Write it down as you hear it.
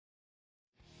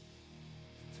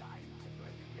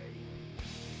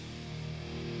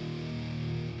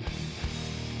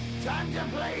Time to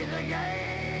play the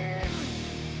game!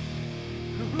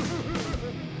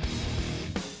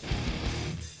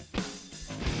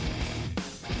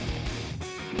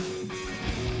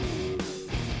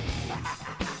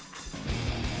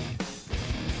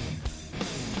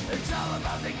 It's all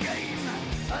about the game,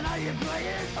 and how you play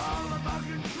it, all about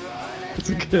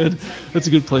control. That's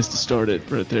a good place to start it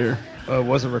right there. I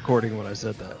wasn't recording when I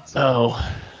said that. So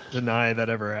Oh, deny that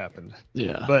ever happened.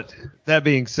 yeah. But that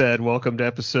being said, welcome to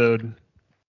episode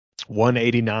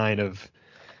 189 of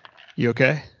You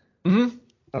okay? Mm-hmm.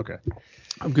 Okay.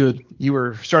 I'm good. You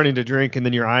were starting to drink and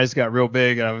then your eyes got real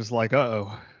big and I was like,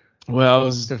 uh-oh. Well, I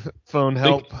was The phone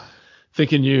help.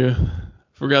 thinking you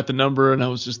forgot the number, and I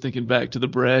was just thinking back to the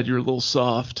Brad. You're a little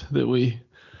soft that we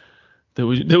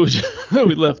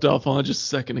left off on just a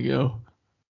second ago.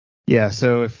 Yeah,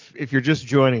 so if you're just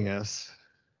joining us,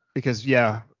 because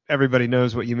everybody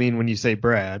knows what you mean when you say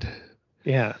Brad.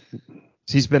 Yeah.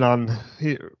 He's been on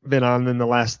in the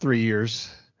last 3 years.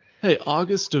 Hey,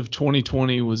 August of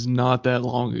 2020 was not that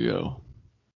long ago.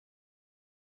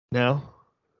 No?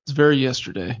 It's very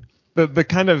yesterday. But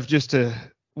kind of just to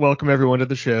welcome everyone to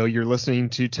the show, you're listening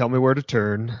to Tell Me Where to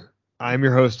Turn. I'm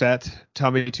your host at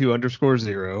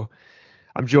Tommy2_0.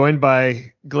 I'm joined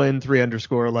by Glenn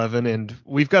 3_11, and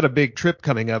we've got a big trip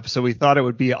coming up, so we thought it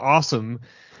would be awesome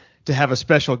to have a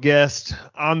special guest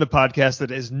on the podcast that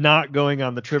is not going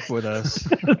on the trip with us.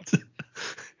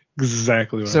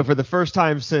 Exactly. So for the first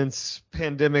time since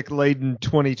pandemic-laden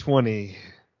 2020,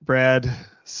 Brad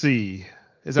C.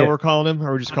 Is that what we're calling him,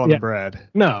 or we're just calling him Brad?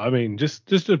 No, I mean just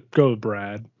to go with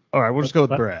Brad. All right, we'll just go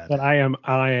with Brad. But I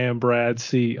am Brad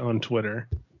C on Twitter.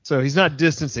 So he's not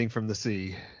distancing from the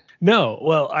C. No,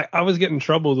 well, I was getting in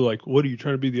trouble. They're like, "What are you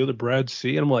trying to be, the other Brad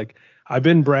C?" And I'm like, "I've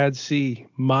been Brad C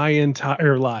my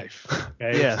entire life."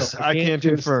 Okay? Yes, So I can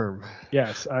just- confirm.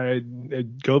 Yes, I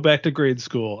go back to grade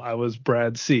school. I was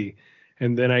Brad C,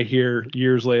 and then I hear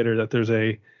years later that there's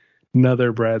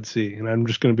another Brad C, and I'm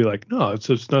just going to be like, "No,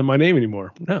 it's not my name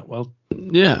anymore." No, well,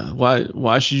 Yeah.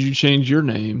 Why should you change your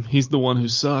name? He's the one who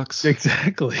sucks.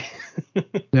 exactly.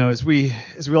 No, as we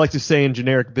like to say in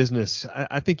generic business,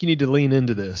 I think you need to lean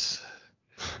into this.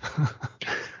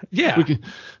 Yeah. We can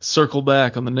circle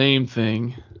back on the name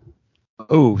thing.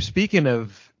 Oh, speaking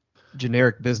of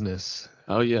generic business,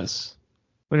 Oh, yes.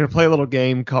 we're going to play a little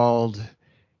game called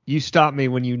You Stop Me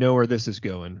When You Know Where This Is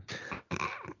Going.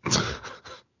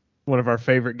 One of our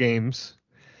favorite games.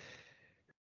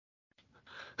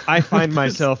 I find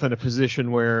myself in a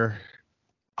position where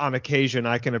on occasion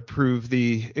I can approve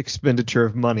the expenditure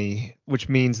of money, which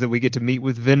means that we get to meet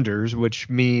with vendors, which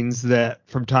means that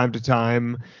from time to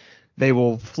time they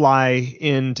will fly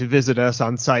in to visit us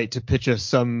on site to pitch us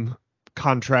some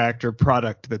contract or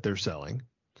product that they're selling.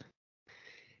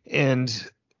 And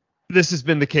this has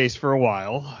been the case for a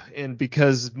while. And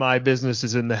because my business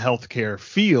is in the healthcare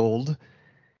field,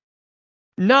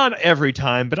 not every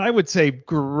time, but I would say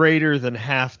greater than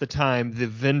half the time, the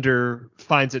vendor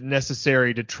finds it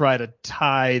necessary to try to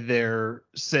tie their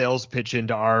sales pitch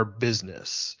into our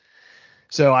business.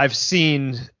 So I've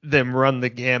seen them run the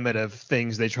gamut of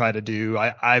things they try to do.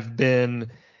 I've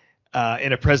been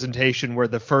in a presentation where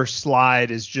the first slide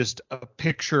is just a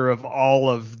picture of all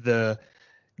of the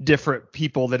different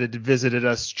people that had visited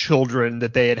us, children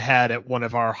that they had at one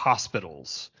of our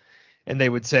hospitals. And they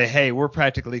would say, hey, we're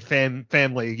practically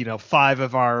family, 5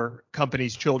 of our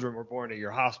company's children were born at your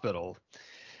hospital,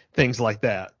 things like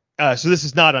that. So this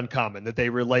is not uncommon that they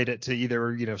relate it to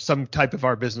either, some type of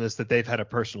our business that they've had a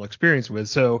personal experience with.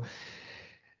 So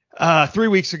 3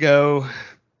 weeks ago,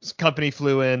 this company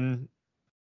flew in,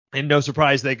 and no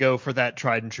surprise, they go for that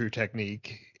tried and true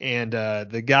technique. And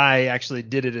the guy actually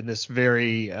did it in this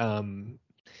very kind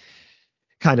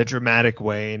of dramatic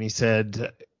way. And he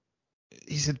said,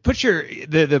 put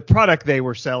the product they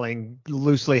were selling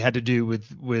loosely had to do with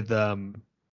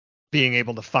being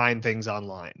able to find things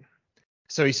online.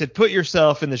 So he said, put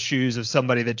yourself in the shoes of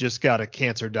somebody that just got a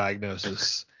cancer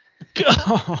diagnosis.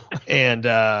 And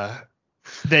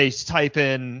they type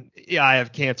in, I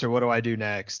have cancer. What do I do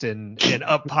next? And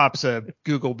up pops a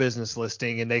Google business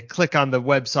listing, and they click on the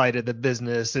website of the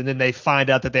business, and then they find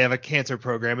out that they have a cancer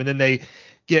program, and then they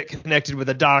get connected with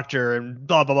a doctor and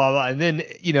blah, blah, blah, blah. And then,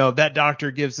 that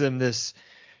doctor gives them this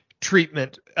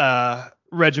treatment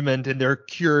regimen, and they're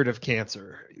cured of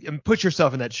cancer. And put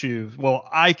yourself in that shoe. Well,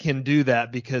 I can do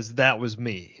that because that was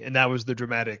me. And that was the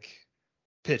dramatic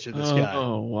pitch of this guy.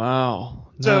 Oh, wow.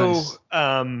 So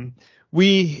Nice.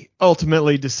 we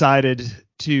ultimately decided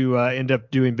to end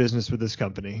up doing business with this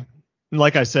company. And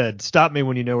like I said, stop me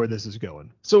when you know where this is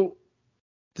going. So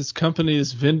this company,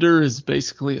 this vendor, is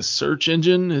basically a search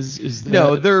engine. Is that...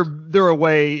 No, they're a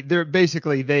way. They're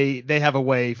basically they have a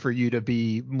way for you to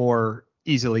be more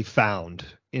easily found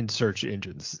in search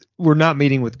engines. We're not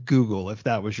meeting with Google, if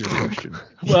that was your question.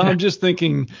 Well, I'm just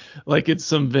thinking like it's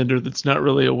some vendor that's not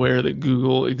really aware that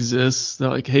Google exists. They're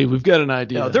like, hey, we've got an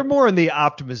idea. No, they're more on the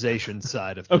optimization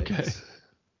side of things. Okay.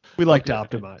 We like to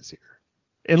optimize here.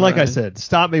 And like I Right. said,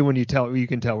 stop me when you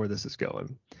can tell where this is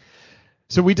going.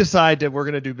 So we decide that we're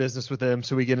going to do business with them.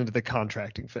 So we get into the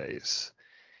contracting phase,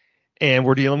 and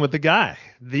we're dealing with the guy.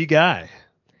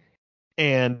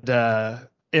 And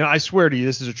I swear to you,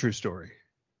 this is a true story.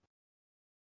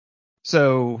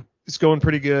 So it's going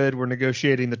pretty good. We're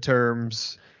negotiating the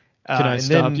terms. Can I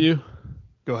stop you?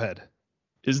 Go ahead.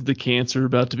 Is the cancer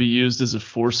about to be used as a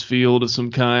force field of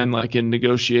some kind, like in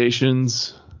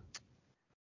negotiations?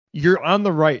 You're on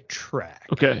the right track.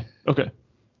 Okay.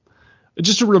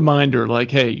 Just a reminder, like,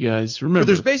 hey, you guys, So remember.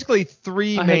 there's basically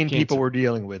three I had main cancer. people we're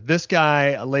dealing with. This guy,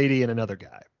 a lady, and another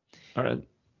guy. All right.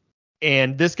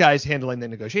 And this guy's handling the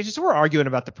negotiations. So we're arguing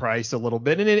about the price a little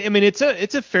bit. And it's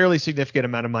a fairly significant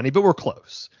amount of money, but we're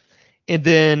close. And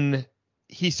then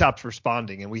he stops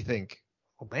responding, and we think,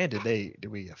 oh man, did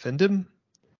we offend him?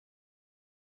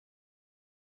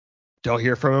 Don't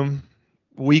hear from him.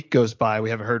 A week goes by, we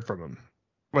haven't heard from him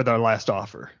with our last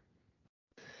offer.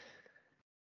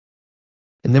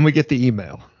 And then we get the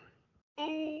email.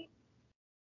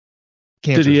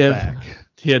 Cancer's Did he have? back.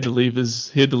 He had to leave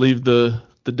the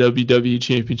WWE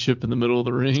Championship in the middle of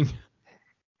the ring.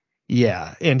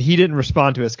 Yeah, and he didn't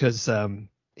respond to us because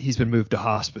he's been moved to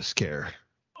hospice care.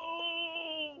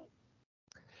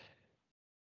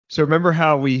 So remember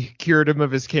how we cured him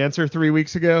of his cancer 3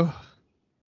 weeks ago?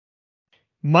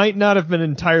 Might not have been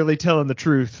entirely telling the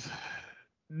truth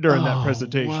during that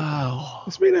presentation. Wow.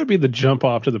 This may not be the jump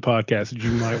off to the podcast that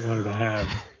you might want to have.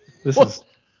 This Well- is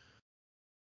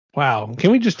wow.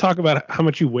 Can we just talk about how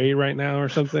much you weigh right now or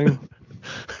something?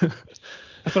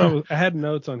 That's what I had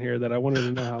notes on here that I wanted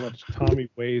to know how much Tommy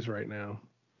weighs right now.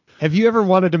 Have you ever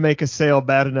wanted to make a sale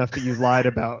bad enough that you lied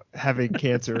about having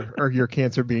cancer or your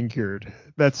cancer being cured?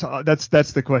 That's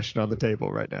the question on the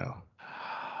table right now.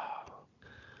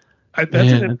 That's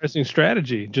Man. an interesting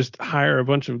strategy. Just hire a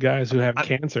bunch of guys who have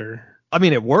cancer. I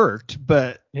mean, it worked,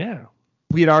 but Yeah.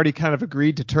 we had already kind of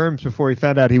agreed to terms before he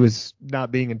found out he was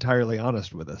not being entirely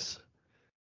honest with us.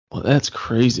 Well, that's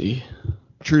crazy.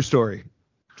 True story.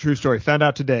 Found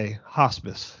out today.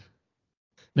 Hospice.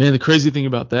 Man, the crazy thing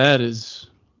about that is,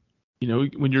 you know,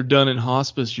 when you're done in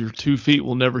hospice, your 2 feet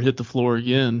will never hit the floor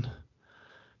again.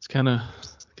 It's kind of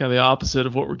the opposite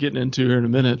of what we're getting into here in a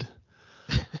minute.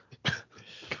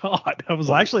 God, I was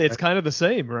Well, like, actually, it's kind of the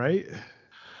same, right?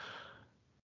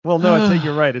 Well, no, I think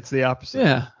you're right. It's the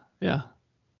opposite. Yeah.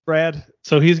 Brad,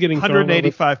 so he's getting thrown over-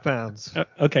 185 pounds.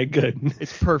 Okay, good.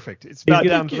 It's perfect. It's about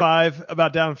He's down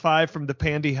gonna- 5 from the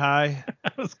Pandy High.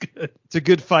 That was good. It's a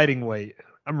good fighting weight.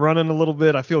 I'm running a little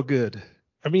bit. I feel good.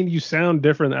 I mean, you sound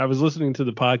different. I was listening to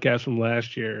the podcast from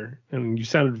last year, and you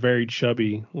sounded very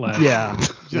chubby last Yeah, year.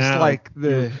 just Now- like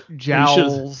the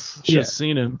jowls. Should Yeah. have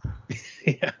seen him.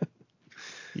 Yeah.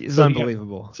 It's So he got-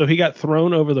 unbelievable. So he got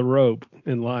thrown over the rope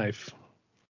in life.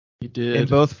 He did. And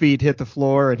both feet hit the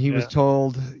floor, and he was Yeah.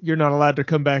 told, "You're not allowed to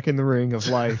come back in the ring of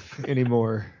life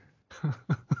anymore." Well,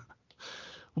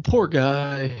 poor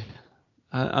guy.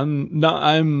 I'm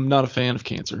not a fan of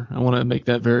cancer. I want to make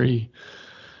that very,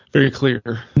 very clear.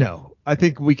 No, I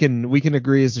think we can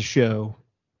agree as a show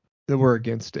that we're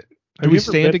against it. Do Have we you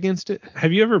ever stand been- against it?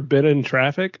 Have you ever been in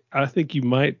traffic? I think you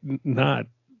might not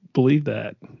believe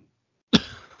that.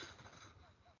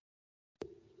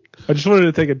 I just wanted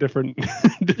to take a different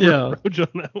Yeah. approach on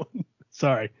that one.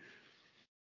 Sorry.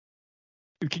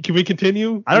 Can we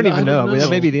continue? I don't even know. don't I mean, that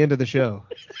may know. be the end of the show.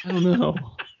 I don't know.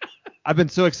 I've been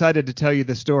so excited to tell you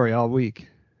this story all week.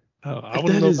 Oh, I That want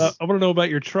to know. is- I want to know about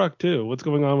your truck too. What's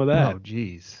going on with that? Oh,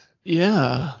 jeez.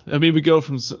 Yeah. I mean, we go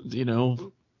from,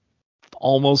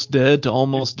 almost dead to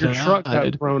almost Your truck got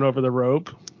died. thrown over the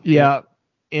rope. Yeah,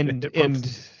 and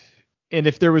It and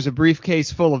if there was a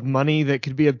briefcase full of money that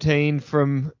could be obtained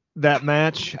from that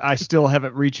match, I still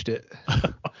haven't reached it.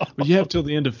 But you have till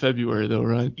the end of February, though,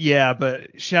 right? Yeah,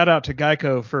 but shout out to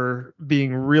Geico for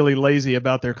being really lazy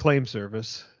about their claim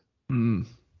service. Mm.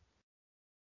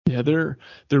 Yeah, they're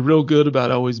real good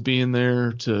about always being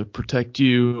there to protect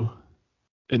you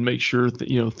and make sure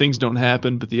that things don't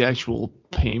happen, but the actual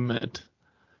payment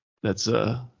that's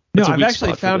a I've weak actually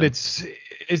spot for found them.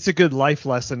 it's a good life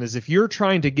lesson is if you're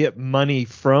trying to get money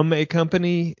from a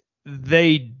company,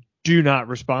 they do not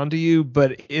respond to you,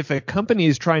 but if a company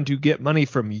is trying to get money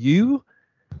from you,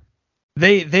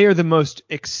 they are the most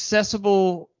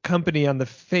accessible company on the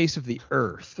face of the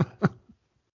earth,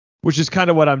 which is kind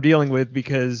of what I'm dealing with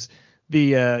because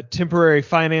the temporary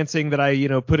financing that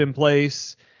I, put in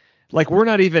place, like we're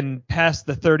not even past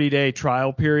the 30-day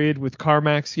trial period with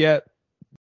CarMax yet.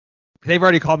 They've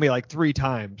already called me like 3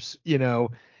 times,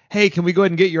 hey, can we go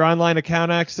ahead and get your online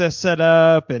account access set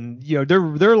up? And,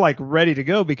 they're like ready to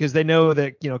go because they know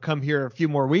that, come here a few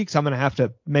more weeks, I'm going to have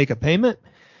to make a payment.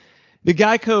 The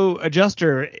Geico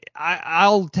adjuster,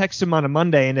 I'll text him on a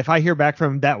Monday, and if I hear back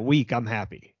from him that week, I'm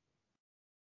happy.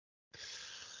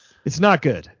 It's not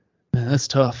good. Man, that's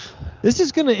tough. This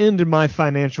is going to end in my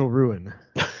financial ruin.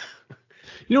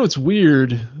 It's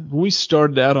weird. When we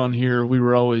started out on here, we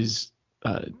were always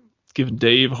giving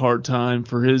Dave a hard time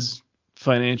for his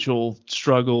financial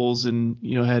struggles, and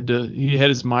he had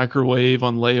his microwave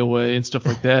on layaway and stuff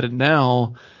like that. And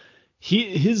now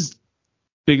his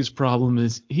biggest problem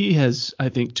is he has, I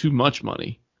think, too much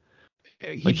money.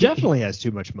 He definitely has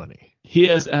too much money. He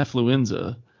has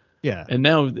affluenza. Yeah. And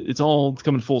now it's all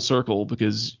coming full circle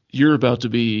because you're about to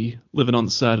be living on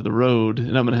the side of the road,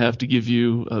 and I'm going to have to give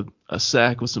you a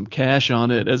sack with some cash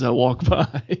on it as I walk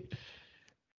by.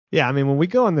 Yeah, I mean, when we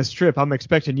go on this trip, I'm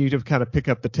expecting you to kind of pick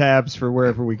up the tabs for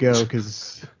wherever we go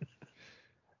because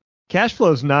cash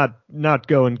flow's not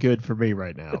going good for me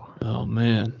right now. Oh,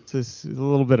 man. It's just a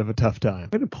little bit of a tough time.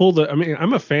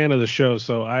 I'm a fan of the show,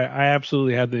 so I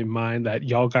absolutely had in mind that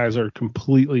y'all guys are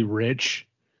completely rich.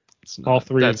 All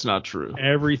 3. That's not true.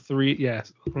 Every 3.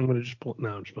 Yes. I'm going to just pull. No,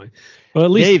 I'm just playing. Well,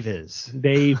 at least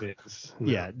Dave is.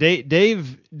 No. Yeah.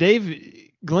 Dave,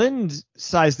 Glenn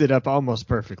sized it up almost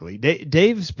perfectly.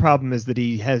 Dave's problem is that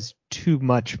he has too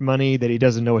much money that he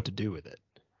doesn't know what to do with it.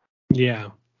 Yeah.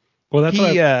 Well,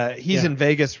 that's he's in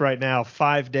Vegas right now,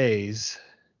 5 days.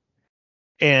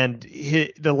 And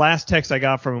the last text I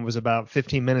got from him was about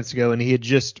 15 minutes ago, and he had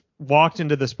just walked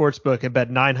into the sports book and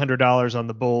bet $900 on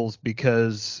the Bulls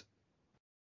because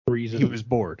he was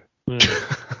bored. Yeah.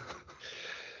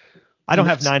 I don't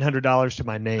have $900 to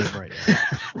my name right now.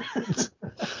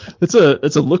 It's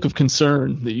a look of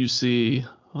concern that you see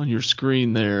on your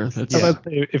screen there.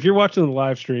 If you're watching the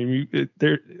live stream,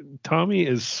 Tommy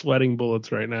is sweating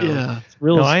bullets right now. Yeah,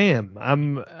 No, I am.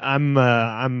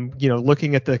 I'm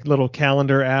looking at the little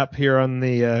calendar app here on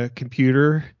the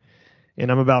computer,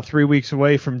 and I'm about 3 weeks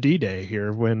away from D-Day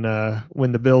here when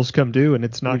the bills come due, and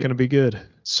it's not going to be good.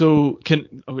 So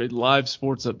live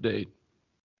sports update.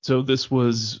 So this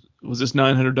was this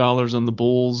 $900 on the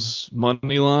Bulls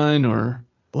money line, or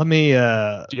let me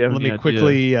idea?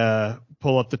 quickly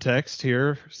pull up the text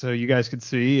here so you guys can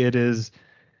see. It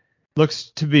looks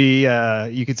to be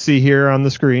you can see here on the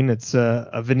screen. It's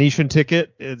a Venetian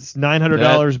ticket. It's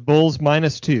 $900. Bulls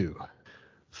 -2.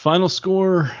 Final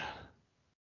score: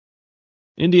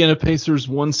 Indiana Pacers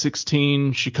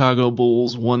 116, Chicago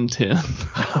Bulls 110.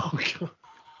 Oh God.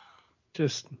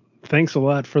 Just thanks a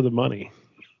lot for the money.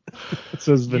 It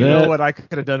says you know what I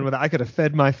could have done with it? I could have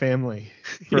fed my family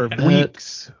for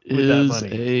weeks with that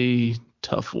money. A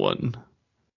tough one.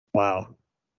 Wow.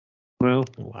 Well,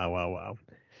 wow.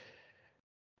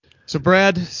 So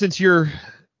Brad, since you're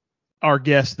our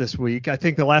guest this week, I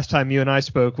think the last time you and I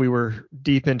spoke, we were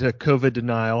deep into COVID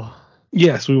denial.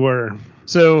 Yes, we were.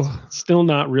 So still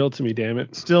not real to me, damn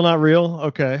it. Still not real?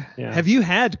 Okay. Yeah. Have you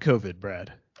had COVID,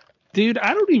 Brad? Dude,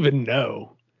 I don't even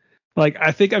know. Like,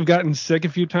 I think I've gotten sick a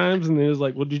few times, and it was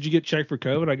like, well, did you get checked for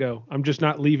COVID? I go, I'm just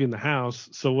not leaving the house,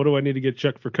 so what do I need to get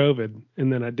checked for COVID?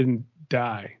 And then I didn't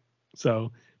die.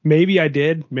 So maybe I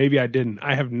did, maybe I didn't.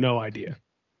 I have no idea.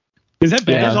 Is that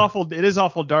bad? It is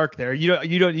awful dark there. You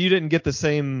didn't get the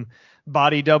same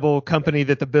body double company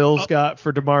that the Bills got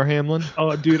for DeMar Hamlin.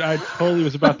 Oh, dude, I totally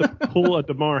was about to pull a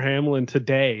DeMar Hamlin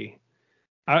today.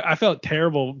 I felt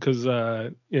terrible because,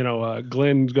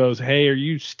 Glenn goes, hey, are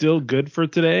you still good for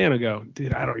today? And I go,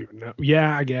 dude, I don't even know.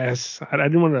 Yeah, I guess. I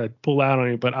didn't want to pull out on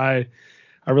you, but I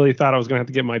really thought I was going to have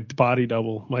to get my body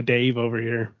double, my Dave over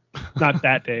here. Not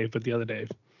that Dave, but the other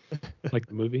Dave. Like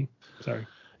the movie. Sorry.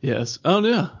 Yes. Oh,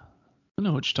 yeah. I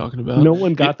know what you're talking about. No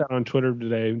one got that on Twitter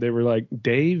today. They were like,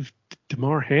 Dave,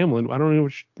 DeMar Hamlin. I don't know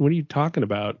what are you talking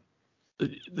about?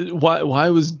 Why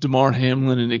was DeMar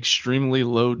Hamlin in extremely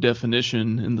low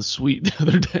definition in the suite the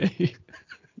other day?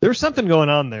 There's something going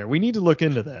on there. We need to look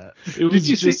into that.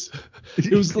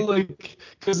 It was like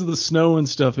because of the snow and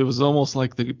stuff. It was almost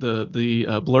like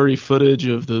the blurry footage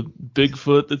of the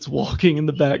Bigfoot that's walking in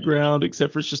the background,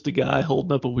 except for it's just a guy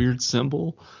holding up a weird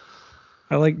symbol.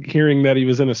 I like hearing that he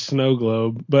was in a snow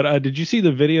globe. But did you see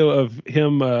the video of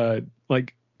him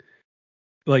like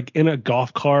in a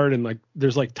golf cart and like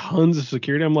there's like tons of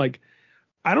security? I'm like,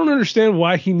 I don't understand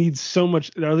why he needs so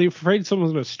much. Are they afraid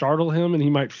someone's going to startle him and he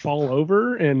might fall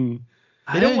over? And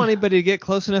They don't want anybody to get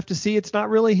close enough to see it's not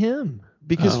really him,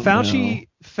 because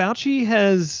Fauci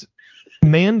has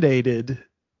mandated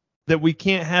that we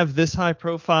can't have this high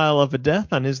profile of a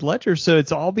death on his ledger, so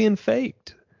it's all being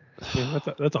faked. Yeah,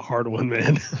 that's a hard one,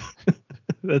 man.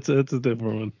 that's a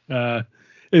different one.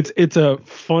 It's a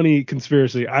funny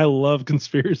conspiracy. I love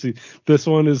conspiracy. This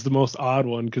one is the most odd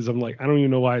one because I'm like, I don't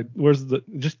even know why. What's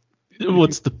the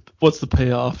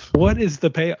payoff? What is the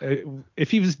payoff?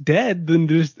 If he was dead, then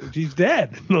he's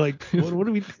dead. Like, what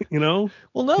do we, Well,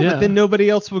 no, but then nobody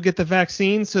else will get the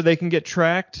vaccine, so they can get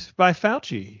tracked by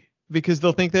Fauci because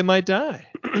they'll think they might die.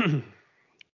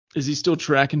 Is he still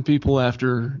tracking people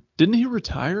after? Didn't he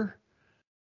retire?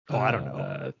 Oh, I don't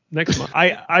know. Next month.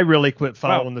 I really quit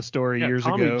following the story years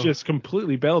Tommy ago. Just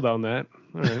completely bailed on that.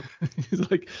 All right. He's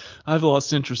like, I've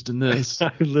lost interest in this.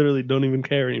 I literally don't even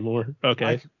care anymore.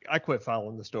 Okay. I quit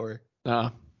following the story.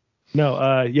 No.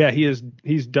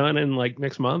 He's done in like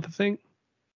next month, I think.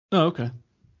 Oh, okay.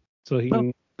 So he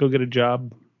can go get a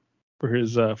job for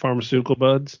his pharmaceutical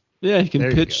buds. Yeah, he can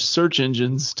pitch search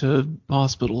engines to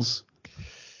hospitals.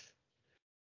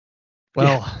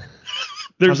 Well,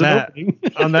 there's on an that, opening.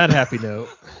 On that happy note.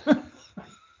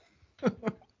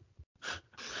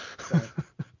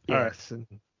 Yes, and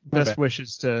best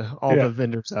wishes to all the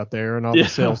vendors out there and all the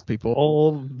salespeople.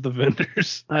 All the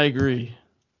vendors. I agree.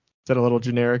 Is that a little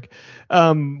generic?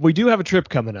 We do have a trip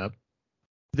coming up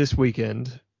this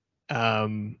weekend.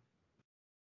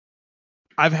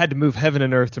 I've had to move heaven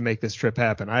and earth to make this trip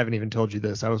happen. I haven't even told you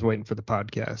this. I was waiting for the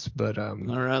podcast, but all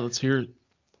right, let's hear it.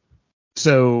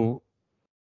 So,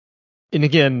 and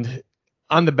again,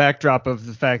 on the backdrop of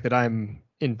the fact that I'm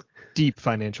in deep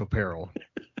financial peril.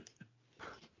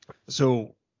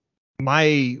 So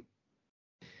my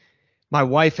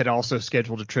wife had also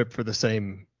scheduled a trip for the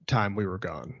same time we were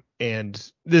gone.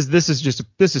 And this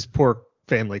is poor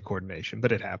family coordination,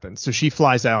 but it happens. So she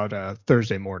flies out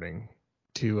Thursday morning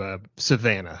to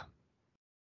Savannah.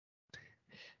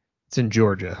 It's in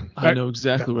Georgia. I know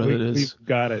exactly where that is. We've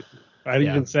got it. I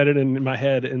even said it in my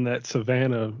head in that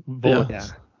Savannah voice. Yeah.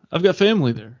 I've got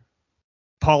family there.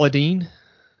 Paula Dean?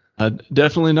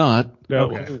 Definitely not.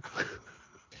 No. Okay.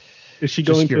 Is she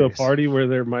Just going curious. to a party where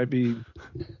there might be,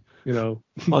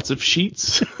 lots of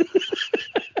sheets?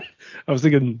 I was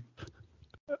thinking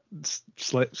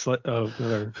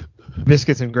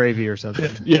Biscuits and gravy or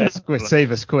something. Yes.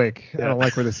 Save us quick. I don't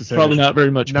like where this is headed. Probably not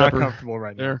very much Not pepper comfortable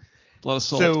right now. there. A lot of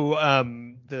salt. So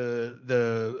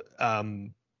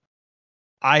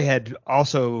I had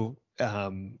also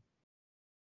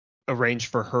arranged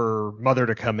for her mother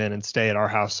to come in and stay at our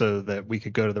house so that we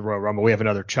could go to the Royal Rumble. We have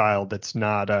another child that's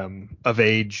not of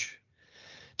age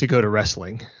to go to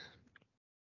wrestling.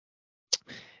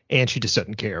 And she just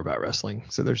doesn't care about wrestling.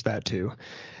 So there's that too.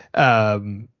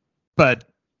 But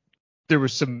there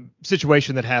was some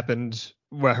situation that happened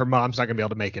where her mom's not going to be able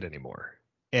to make it anymore.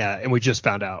 And we just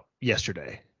found out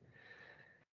yesterday.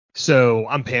 So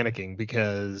I'm panicking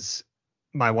because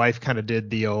my wife kind of did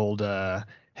the old,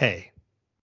 hey,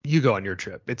 you go on your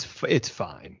trip. It's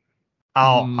fine.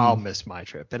 I'll miss my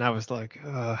trip. And I was like,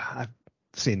 I've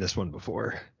seen this one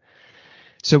before.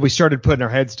 So we started putting our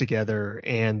heads together,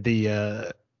 and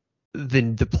the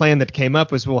plan that came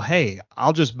up was, well, hey,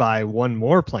 I'll just buy one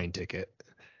more plane ticket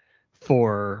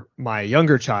for my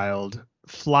younger child,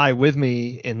 fly with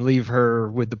me, and leave her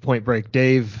with the Point Break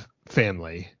Dave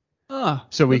family,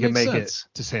 so we can make it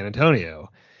to San Antonio.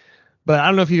 But I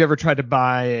don't know if you've ever tried to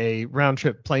buy a round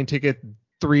trip plane ticket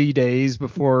 3 days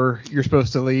before you're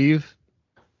supposed to leave.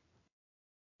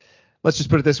 Let's just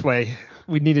put it this way: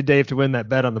 we needed Dave to win that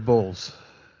bet on the Bulls.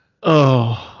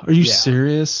 Oh, are you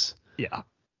serious? Yeah.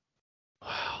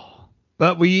 Wow.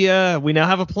 But we now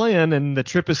have a plan, and the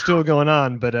trip is still going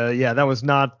on. But that was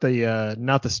not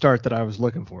the start that I was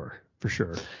looking for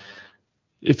sure.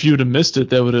 If you would have missed it,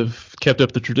 that would have kept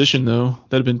up the tradition, though.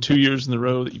 That'd have been 2 years in a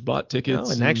row that you bought tickets.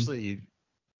 No, and actually,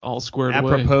 all squared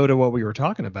away. Apropos to what we were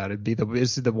talking about,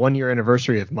 it's the 1 year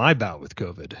anniversary of my bout with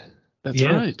COVID. That's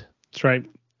right. That's right.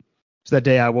 So that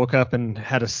day I woke up and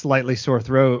had a slightly sore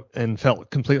throat and felt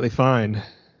completely fine.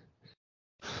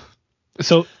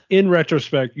 So in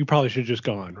retrospect, you probably should have just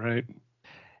gone, right?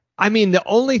 I mean, the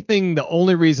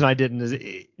only reason I didn't is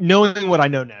knowing what I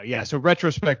know now. Yeah. So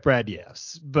retrospect, Brad,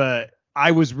 yes. But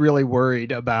I was really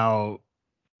worried about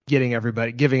giving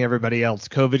everybody else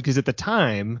COVID, because at the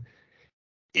time,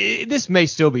 this may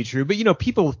still be true, but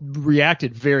people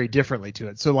reacted very differently to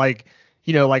it. So like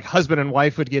husband and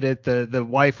wife would get it, the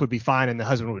wife would be fine and the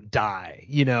husband would die,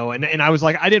 and I was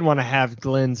like, I didn't want to have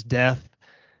Glenn's death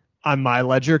on my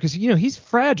ledger, because he's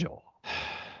fragile.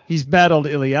 He's battled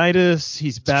ileitis.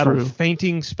 He's battled true.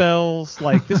 fainting spells.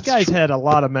 Like, this That's guy's true. had a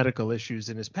lot of medical issues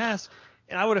in his past.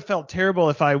 And I would have felt terrible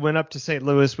if I went up to St.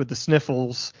 Louis with the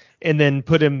sniffles and then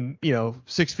put him,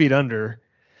 6 feet under.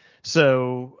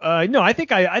 So, no, I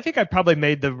think I probably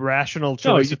made the rational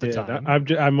choice at the time.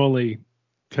 I'm only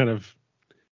kind of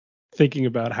thinking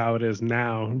about how it is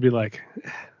now and be like,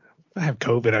 if I have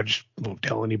COVID, I just won't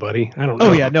tell anybody. I don't know.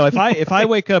 Oh yeah, no. If I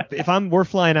wake up, we're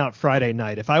flying out Friday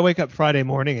night. If I wake up Friday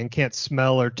morning and can't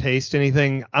smell or taste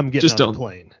anything, I'm getting Just on the don't.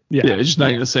 plane. Yeah, it's just not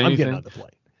going to say I'm getting anything. on the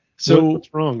plane. So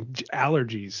what's wrong?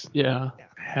 Allergies. yeah.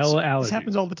 Hella allergies. This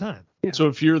happens all the time. So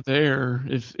if you're there,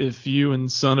 if you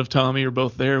and son of Tommy are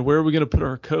both there, where are we going to put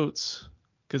our coats?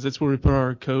 Because that's where we put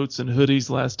our coats and hoodies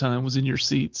last time, was in your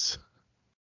seats.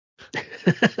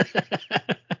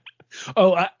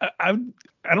 Oh, I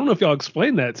don't know if y'all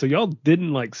explained that. So y'all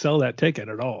didn't like sell that ticket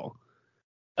at all.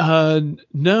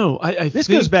 No, I This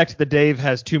think goes back to the Dave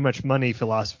has too much money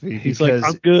philosophy. He's because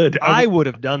like, I'm good. I would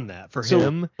have done that for So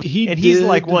him. he And he's did,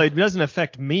 like, well, it doesn't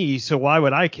affect me, so why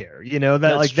would I care?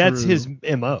 That's true. his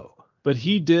MO. but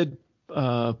he did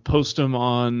post them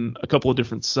on a couple of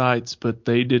different sites, but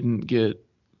they didn't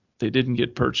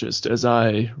get purchased, as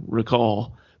I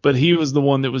recall. But he was the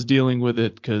one that was dealing with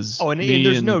it because. Oh, and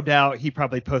there's no doubt he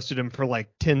probably posted him for like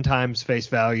 10 times face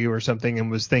value or something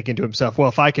and was thinking to himself, well,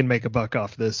 if I can make a buck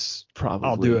off this, Probably.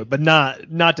 I'll do it. But not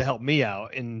to help me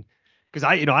out. And because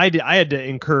I had to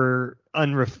incur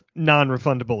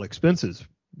non-refundable expenses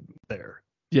there.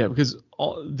 Yeah, because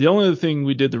the only other thing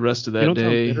we did the rest of You that don't sound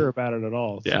day. bitter about it at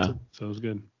all. Yeah. So it was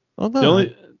good. Well, The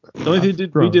only thing we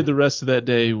grown. did the rest of that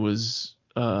day was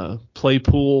play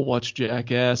pool, watch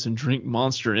Jackass, and drink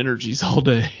Monster Energies all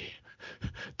day.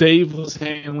 Dave was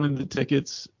handling the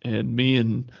tickets, and me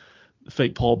and the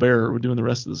fake Paul Bearer were doing the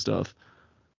rest of the stuff.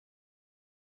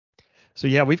 So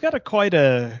yeah, we've got quite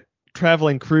a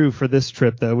traveling crew for this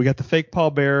trip, though. We got the fake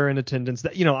Paul Bearer in attendance.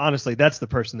 That, honestly, that's the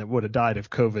person that would have died of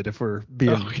COVID if we're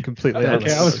being completely honest.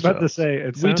 Okay, I was about to say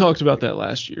We talked about that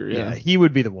last year. Yeah, he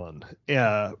would be the one.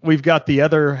 Yeah, we've got the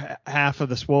other half of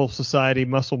the Swole Society,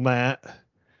 Muscle Matt.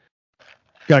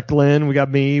 Got Glenn, we got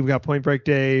me, we got Point Break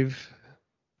Dave.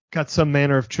 Got some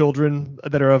manner of children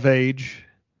that are of age.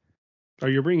 Are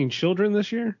you bringing children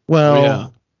this year? Well, yeah.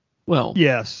 Well,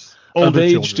 yes, of older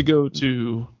age children. to go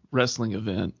to wrestling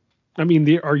event. I mean,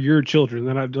 they are your children.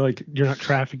 They're not like you're not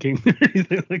trafficking or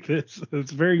anything like this.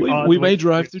 It's very odd. We may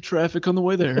drive through traffic on the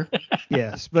way there.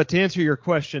 Yes, but to answer your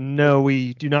question, no,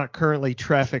 we do not currently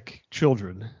traffic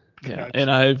children. Yeah, Gotcha.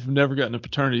 and I've never gotten a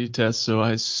paternity test, so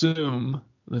I assume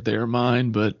that they are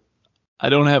mine, but I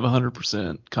don't have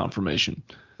 100% confirmation.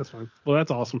 That's fine. Well,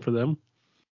 that's awesome for them.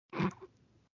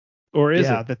 Or is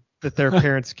it? that their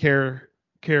parents care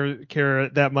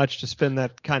that much to spend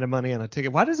that kind of money on a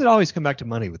ticket. Why does it always come back to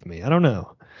money with me? I don't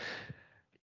know.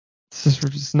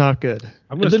 It's not good.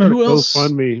 I'm going And to then start a who else-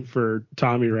 GoFundMe for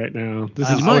Tommy right now. This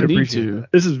I is would need appreciate to.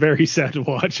 that. This is very sad to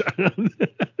watch.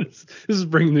 This is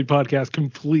bringing the podcast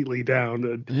completely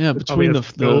down. Yeah, between the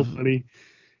funny.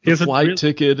 He has a flight real-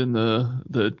 ticket and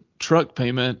the truck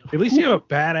payment. At least you have a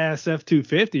badass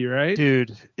F-250, right?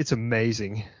 Dude, it's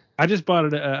amazing. I just bought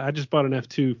an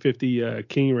F-250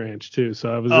 King Ranch too.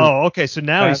 So I was. Oh, okay. So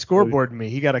now he's Absolutely. scoreboarding me.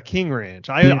 He got a King Ranch.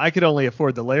 Yeah. I could only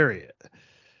afford the Lariat.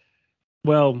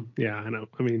 Well, yeah, I know.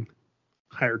 I mean,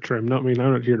 higher trim. I'm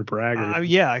not here to brag. Or anything.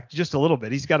 Yeah, just a little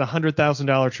bit. He's got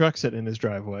 $100,000 truck sitting in his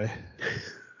driveway.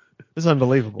 It's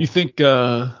unbelievable. You think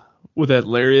with that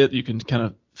Lariat you can kind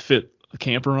of fit a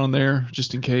camper on there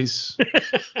just in case? Dude,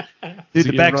 to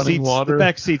the get running water? the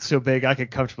back seat's so big I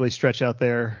could comfortably stretch out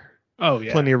there. Oh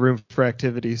yeah. Plenty of room for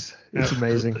activities. It's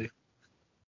amazing.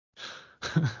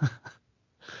 Absolutely.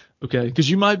 Okay, because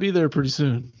you might be there pretty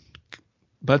soon.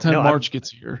 By the time No, March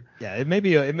gets here. Yeah, it may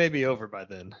be over by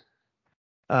then.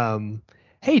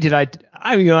 Hey, did I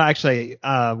actually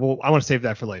well, I want to save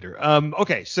that for later.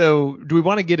 Okay, so do we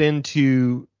want to get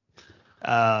into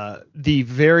the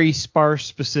very sparse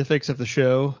specifics of the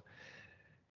show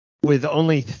with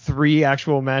only 3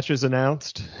 actual matches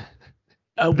announced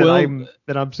that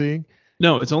I'm seeing?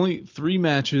 No, it's only 3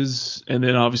 matches, and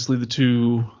then obviously the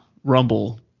 2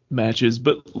 Rumble matches.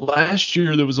 But last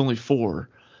year there was only 4,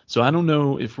 so I don't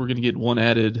know if we're gonna get one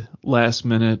added last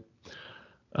minute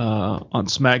on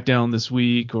SmackDown this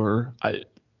week, or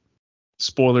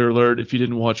spoiler alert, if you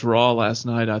didn't watch Raw last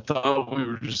night, I thought we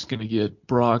were just gonna get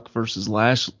Brock versus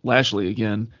Lashley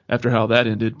again after how that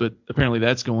ended, but apparently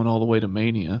that's going all the way to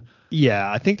Mania.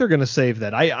 Yeah, I think they're going to save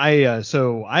that.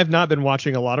 So I've not been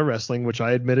watching a lot of wrestling, which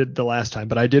I admitted the last time,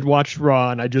 but I did watch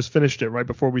Raw and I just finished it right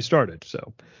before we started.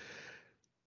 So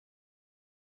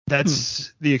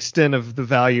that's the extent of the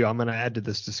value I'm going to add to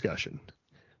this discussion.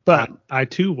 But I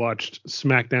too watched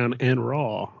SmackDown and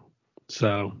Raw.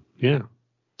 So, yeah.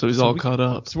 So he's all caught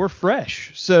up. So we're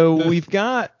fresh. So we've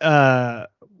got the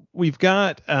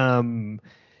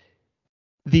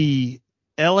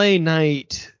LA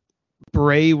Knight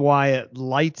Bray Wyatt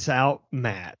lights out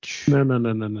match. No.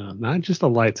 Not just a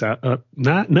lights out.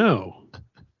 No.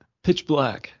 Pitch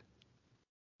black.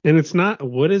 And it's not,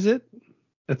 what is it?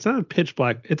 It's not a pitch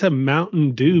black. It's a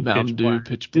Mountain Dew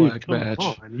pitch black match.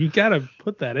 On. You got to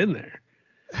put that in there.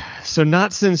 So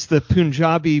not since the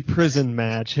Punjabi prison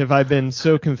match have I been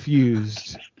so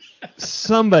confused.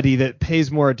 Somebody that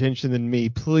pays more attention than me,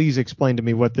 please explain to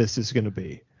me what this is going to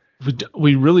be.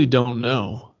 We really don't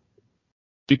know,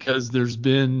 because there's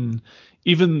been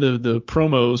even the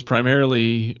promos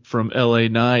primarily from LA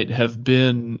Knight have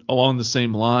been along the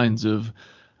same lines of,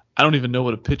 I don't even know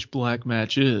what a pitch black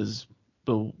match is,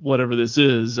 but whatever this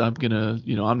is, I'm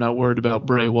not worried about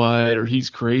Bray Wyatt, or he's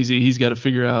crazy. He's got to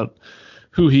figure out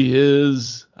who he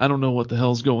is. I don't know what the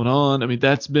hell's going on. I mean,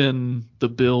 that's been the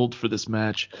build for this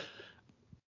match.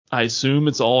 I assume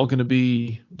it's all going to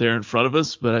be there in front of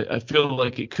us, but I feel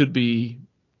like it could be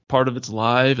part of it's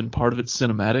live and part of it's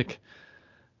cinematic.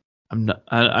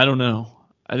 I don't know.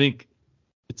 I think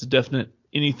it's a definite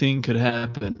anything could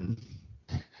happen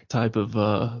type of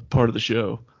part of the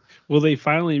show. Will they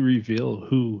finally reveal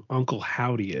who Uncle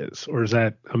Howdy is, or is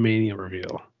that a Mania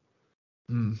reveal?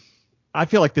 I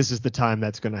feel like this is the time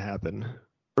that's going to happen.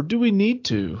 Or do we need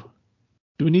to?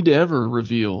 Do we need to ever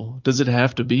reveal? Does it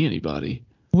have to be anybody?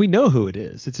 We know who it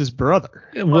is. It's his brother.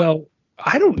 Well,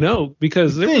 I don't know,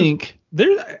 because I've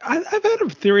had a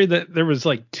theory that there was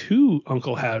like 2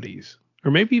 Uncle Howdys,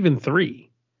 or maybe even 3.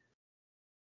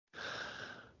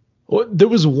 Well, there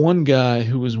was one guy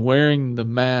who was wearing the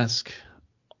mask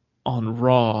on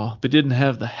Raw, but didn't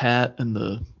have the hat and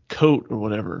the coat or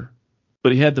whatever.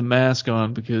 But he had the mask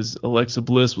on because Alexa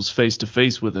Bliss was face to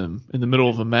face with him in the middle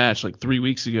of a match like 3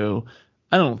 weeks ago.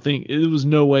 I don't think it was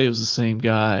no way it was the same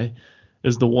guy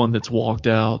as the one that's walked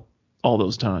out all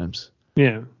those times.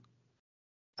 Yeah.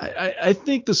 I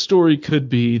think the story could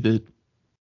be that,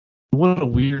 what a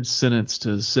weird sentence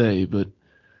to say, but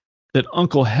that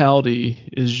Uncle Howdy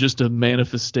is just a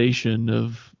manifestation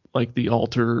of like the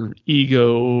alter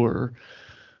ego or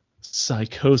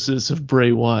psychosis of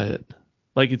Bray Wyatt.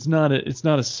 Like it's not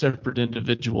a separate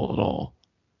individual at all.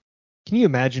 Can you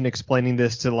imagine explaining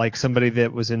this to like somebody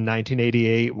that was in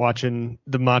 1988 watching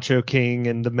the Macho King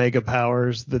and the Mega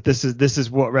Powers, that this is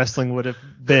what wrestling would have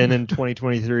been in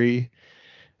 2023?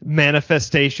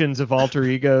 Manifestations of alter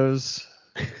egos.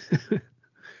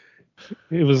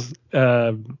 It was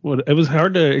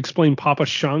hard to explain Papa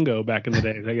Shango back in the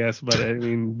days, I guess,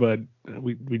 but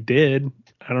we did.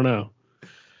 I don't know.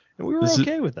 And we were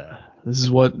okay with that. This is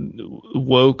what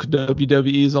woke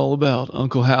WWE is all about.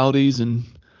 Uncle Howdy's and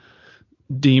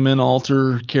demon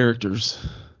alter characters.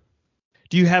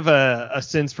 Do you have a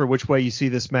sense for which way you see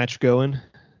this match going?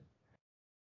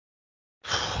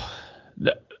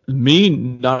 Me,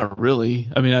 not really.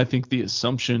 I mean, I think the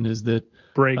assumption is that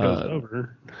Bray goes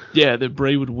over. Yeah, that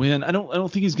Bray would win. I don't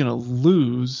think he's gonna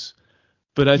lose,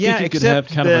 but I think he could have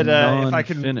kind of a non-finish. If I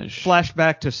can flash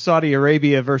back to Saudi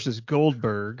Arabia versus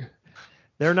Goldberg,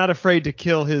 they're not afraid to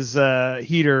kill his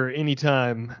heater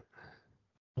anytime.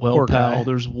 Well, Poor pal, guy.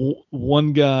 there's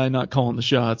one guy not calling the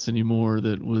shots anymore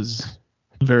that was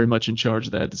very much in charge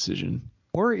of that decision.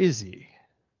 Or is he?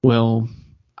 Well,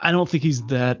 I don't think he's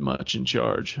that much in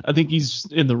charge. I think he's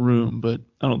in the room, but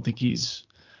I don't think he's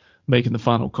making the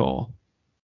final call.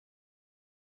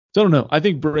 So I don't know. I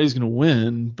think Bray's going to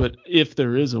win, but if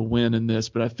there is a win in this,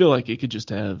 but I feel like it could just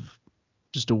have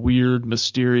just a weird,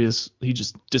 mysterious, he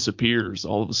just disappears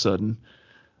all of a sudden.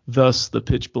 Thus the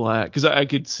pitch black. Because I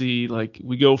could see, like,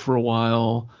 we go for a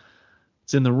while,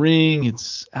 it's in the ring,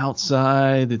 it's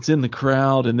outside, it's in the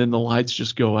crowd, and then the lights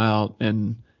just go out,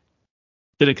 and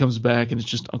then it comes back, and it's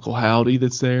just Uncle Howdy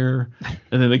that's there,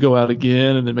 and then they go out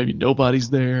again, and then maybe nobody's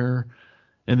there,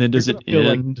 and then does it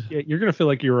end? You're going to feel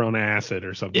like you were on acid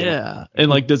or something. Yeah, and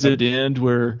like, does it end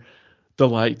where the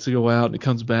lights go out, and it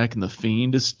comes back, and the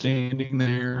Fiend is standing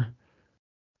there?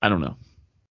 I don't know.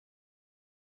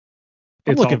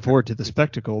 I'm looking forward to the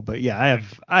spectacle, but yeah,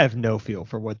 I have no feel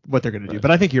for what they're going to do. But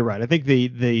I think you're right. I think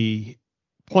the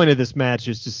point of this match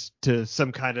is just to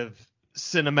some kind of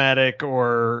cinematic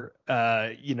or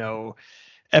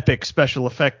epic special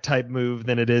effect type move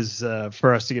than it is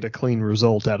for us to get a clean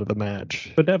result out of the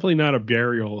match. But definitely not a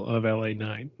burial of LA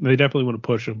Knight. They definitely want to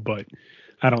push him, but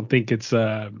I don't think it's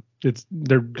they're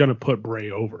going to put Bray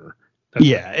over.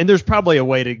 And there's probably a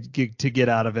way to get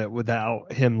out of it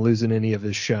without him losing any of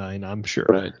his shine, I'm sure.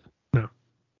 Right. No,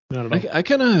 not at all. I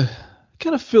kind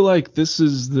kind of feel like this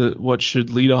is what should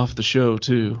lead off the show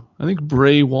too. I think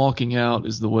Bray walking out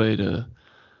is the way to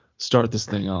start this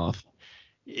thing off.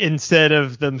 Instead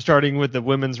of them starting with the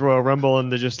women's Royal Rumble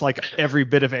and just like every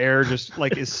bit of air just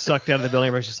like is sucked out of the building,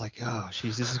 everybody's just like, oh,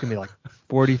 jeez, this is gonna be like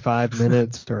 45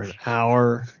 minutes or an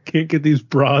hour. Can't get these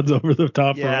broads over the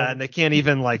top. Yeah, and they can't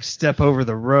even like step over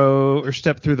the rope or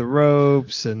step through the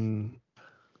ropes, and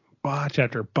botch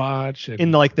after botch.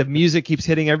 And like the music keeps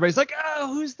hitting, everybody's like,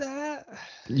 oh, who's that?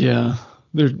 Yeah,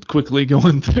 they're quickly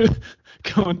going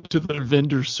to their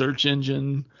vendor search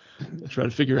engine, try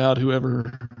to figure out who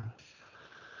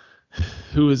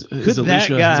is Could Alicia, that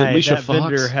guy, is Alicia that Fox?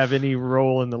 vendor, have any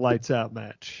role in the lights out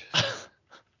match?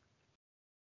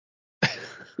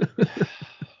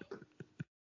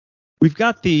 We've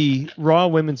got the Raw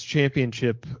Women's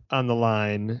Championship on the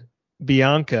line.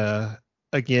 Bianca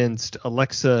against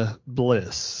Alexa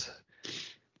Bliss,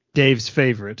 Dave's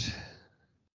favorite.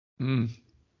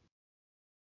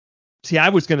 See, I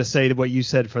was going to say what you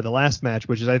said for the last match,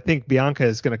 which is I think Bianca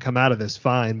is going to come out of this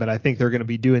fine, but I think they're going to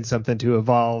be doing something to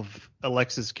evolve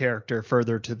Alexa's character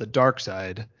further to the dark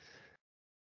side.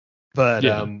 But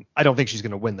Yeah. I don't think she's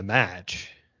going to win the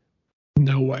match,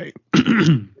 No way.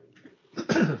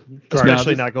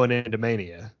 especially not going into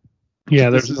Mania.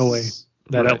 Yeah, This there's no way. is-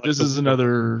 That right, Alexa- this is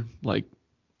another like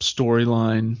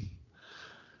storyline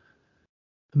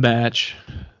match.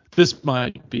 This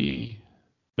might be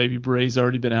maybe Bray's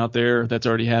already been out there. That's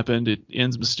already happened. It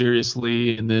ends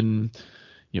mysteriously, and then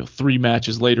 3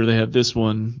 matches later they have this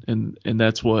one, and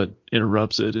that's what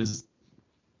interrupts it. Is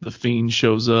the Fiend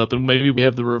shows up, and maybe we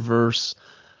have the reverse.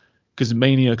 Because in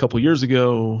Mania a couple years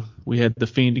ago, we had the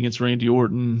Fiend against Randy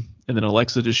Orton, and then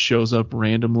Alexa just shows up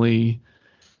randomly.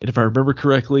 And if I remember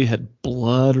correctly, had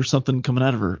blood or something coming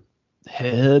out of her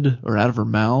head or out of her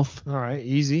mouth. All right,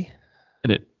 easy.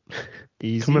 And it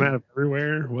Easy. coming out of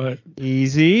everywhere. What?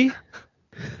 Easy.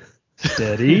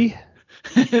 Steady.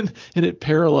 and it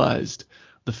paralyzed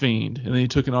the Fiend. And then he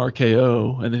took an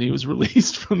RKO, and then he was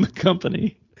released from the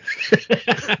company.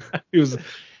 He was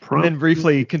And then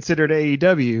briefly considered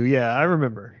AEW. Yeah, I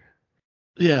remember.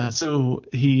 Yeah, so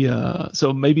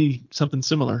so maybe something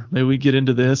similar. Maybe we get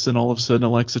into this, and all of a sudden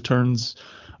Alexa turns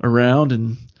around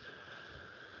and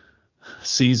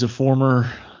sees a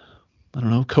former,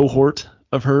 cohort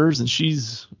of hers, and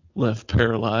she's left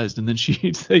paralyzed, and then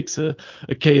she takes a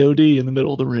KOD in the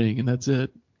middle of the ring, and that's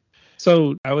it.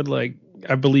 So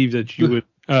I believe that you would,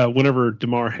 whenever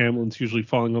DeMar Hamlin's usually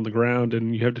falling on the ground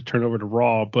and you have to turn over to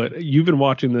Raw, but you've been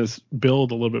watching this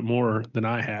build a little bit more than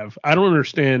I have. I don't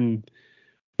understand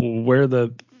where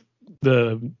the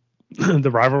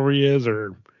rivalry is,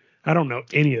 or I don't know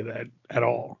any of that at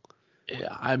all.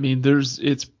 Yeah, I mean,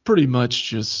 it's pretty much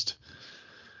just,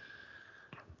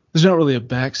 there's not really a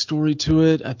backstory to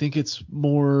it. I think it's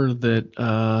more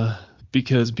that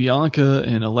because Bianca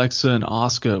and Alexa and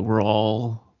Asuka were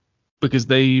all, because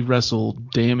they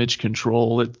wrestled Damage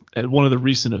Control at one of the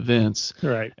recent events.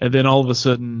 Right. And then all of a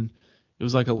sudden, it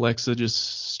was like Alexa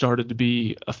just started to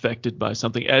be affected by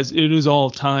something, as it was all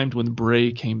timed when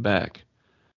Bray came back.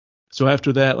 So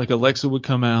after that, like Alexa would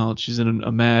come out, she's in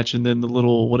a match, and then the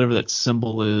little, whatever that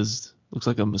symbol is, looks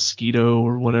like a mosquito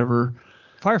or whatever.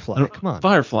 Firefly, come on.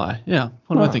 Firefly, yeah.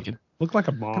 What am I thinking? Look like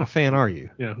a What kind of moth. fan are you?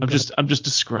 Yeah. I'm just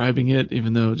describing it,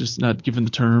 even though just not given the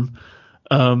term.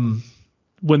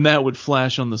 When that would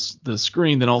flash on the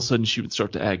screen, then all of a sudden she would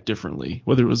start to act differently,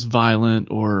 whether it was violent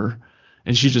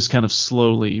and she just kind of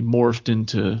slowly morphed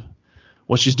into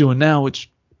what she's doing now,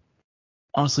 which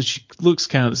honestly she looks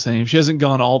kind of the same. She hasn't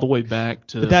gone all the way back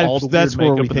to all the That's weird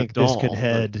where we makeup and think the this doll, could but-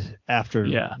 head after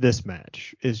Yeah. this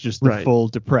match, is just the Right. full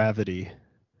depravity.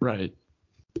 Right.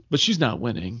 But she's not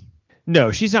winning.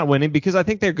 No, she's not winning, because I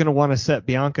think they're going to want to set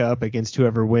Bianca up against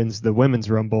whoever wins the Women's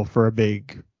Rumble for a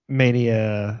big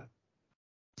Mania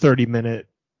 30-minute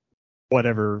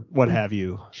whatever, what have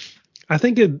you. I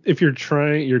think if you're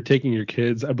taking your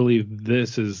kids, I believe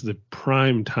this is the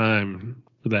prime time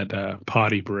for that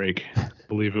potty break. I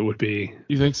believe it would be.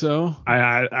 You think so?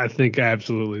 I think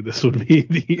absolutely this would be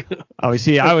the. Oh, you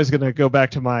see, I was going to go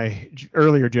back to my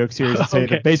earlier joke series and say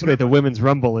Okay. that basically the Women's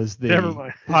Rumble is Never the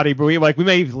mind. potty break. Like, we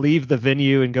may leave the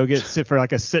venue and go sit for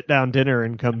like a sit-down dinner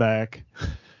and come back.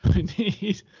 We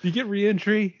need You get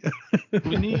re-entry.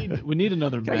 we need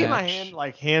another Can I match. get my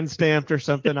hand stamped or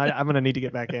something? I'm going to need to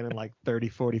get back in like 30,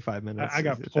 45 minutes. I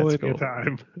got if that's plenty cool. of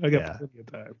time. I got Yeah. plenty of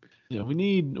time. Yeah, we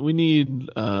need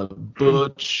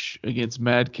Butch against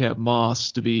Madcap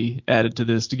Moss to be added to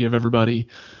this to give everybody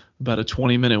about a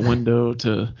 20-minute window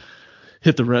to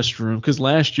hit the restroom. Because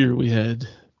last year we had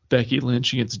Becky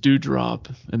Lynch against Doudrop,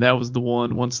 and that was the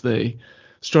one once they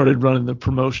started running the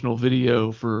promotional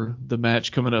video for the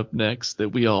match coming up next, that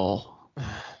we all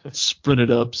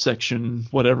sprinted up section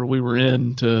whatever we were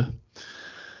in to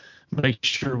make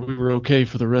sure we were okay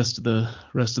for the rest of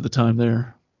the time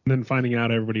there. And then finding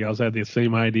out everybody else had the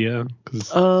same idea.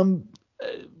 'Cause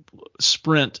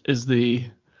sprint is the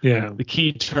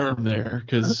key term there,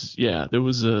 because there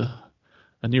was a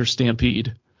near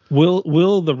stampede.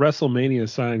 Will the WrestleMania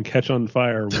sign catch on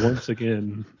fire once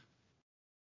again?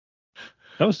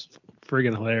 That was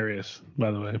friggin' hilarious,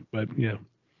 by the way. But yeah.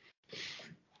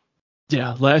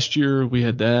 Yeah, last year we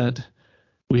had that.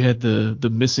 We had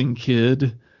the missing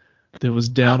kid that was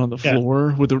down on the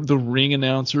floor, where the ring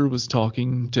announcer was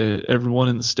talking to everyone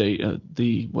in the state,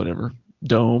 the whatever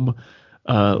dome,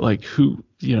 like, who,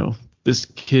 this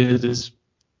kid is.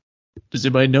 Does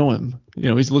anybody know him?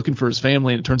 He's looking for his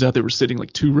family, and it turns out they were sitting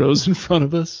like 2 rows in front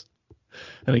of us,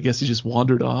 and I guess he just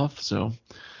wandered off. So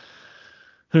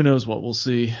who knows what we'll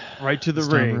see? Right to the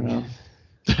ring.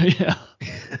 Yeah.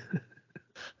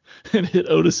 And hit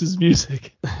Otis's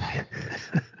music.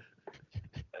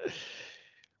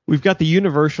 We've got the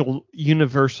universal,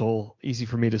 easy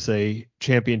for me to say,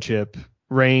 championship,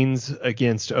 Reigns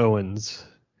against Owens.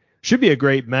 Should be a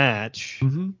great match.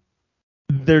 Mm-hmm.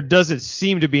 There doesn't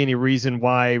seem to be any reason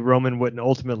why Roman wouldn't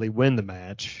ultimately win the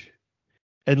match,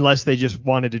 unless they just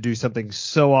wanted to do something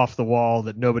so off the wall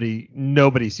that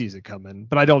nobody sees it coming.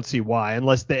 But I don't see why,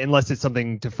 unless it's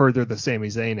something to further the Sami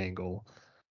Zayn angle.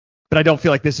 But I don't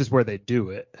feel like this is where they do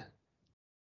it.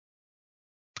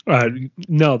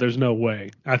 No, there's no way.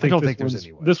 I don't think there's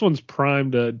any way. This one's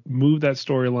primed to move that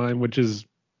storyline, which is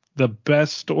the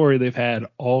best story they've had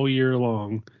all year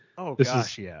long. Oh,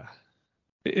 yeah.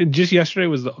 Just yesterday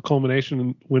was the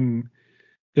culmination when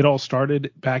it all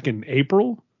started back in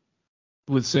April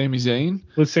with Sami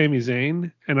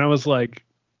Zayn. And I was like,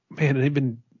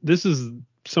 man, this is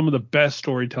some of the best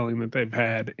storytelling that they've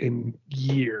had in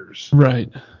years.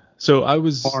 Right. So I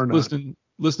was listening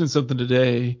to something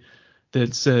today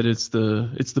that said it's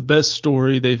the best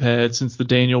story they've had since the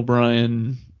Daniel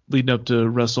Bryan leading up to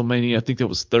WrestleMania. I think that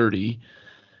was 30.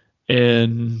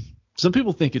 And some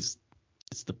people think it's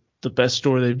the best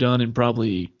story they've done in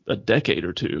probably a decade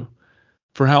or two,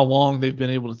 for how long they've been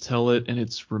able to tell it, and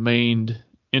it's remained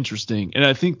interesting. And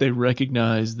I think they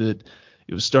recognized that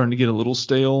it was starting to get a little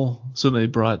stale, so they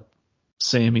brought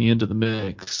Sami into the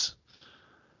mix.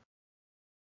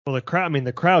 Well, the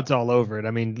crowd's all over it.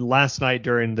 I mean, Monday night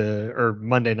during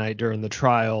the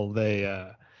trial,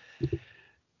 they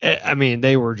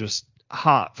were just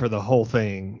hot for the whole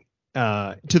thing,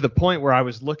 to the point where I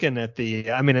was looking at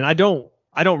and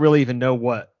I don't really even know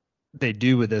what they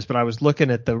do with this, but I was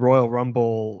looking at the Royal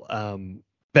Rumble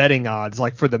betting odds,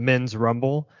 like for the men's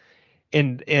Rumble,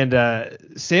 and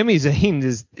Sami Zayn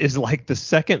is like the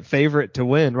second favorite to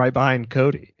win, right behind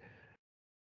Cody.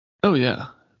 Oh yeah,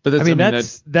 but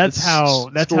that's how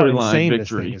insane this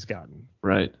thing has gotten.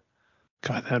 Right.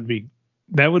 God,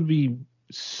 that would be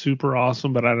super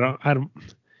awesome, but I don't.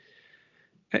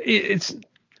 It's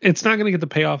not going to get the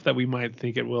payoff that we might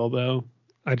think it will, though.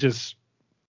 I just.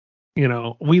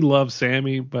 We love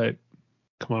Sammy, but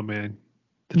come on, man.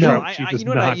 I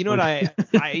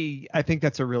think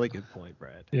that's a really good point,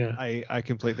 Brad. Yeah. I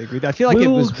completely agree. I feel like it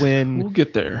was when we'll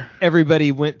get there.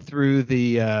 Everybody went through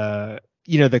the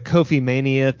the Kofi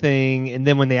Mania thing, and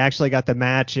then when they actually got the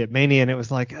match at Mania, and it was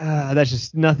like, that's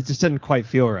just nothing. It just doesn't quite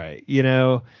feel right,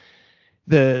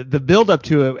 The build up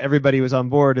to it, everybody was on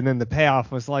board, and then the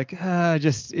payoff was like, it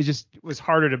just was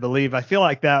harder to believe. I feel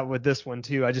like that with this one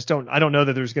too. I don't know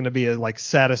that there's going to be a like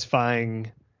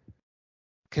satisfying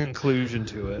conclusion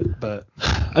to it, but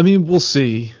I mean, we'll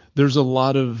see. There's a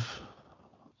lot of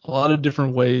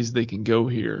different ways they can go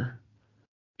here,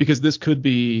 because this could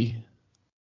be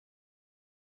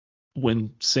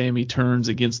when Sammy turns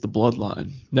against the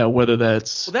bloodline. Now, whether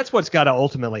that's what's got to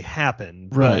ultimately happen,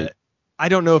 right? But I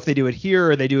don't know if they do it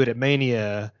here or they do it at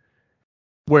Mania,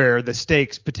 where the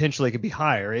stakes potentially could be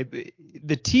higher.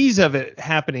 The tease of it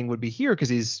happening would be here because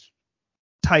he's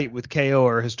tight with KO,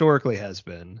 or historically has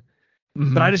been.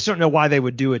 Mm-hmm. But I just don't know why they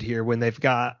would do it here when they've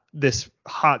got this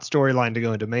hot storyline to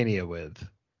go into Mania with.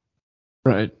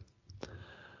 Right.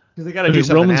 Because they got to do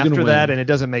something Roman's after that, and it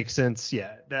doesn't make sense.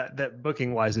 Yeah, that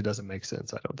booking wise, it doesn't make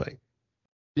sense, I don't think.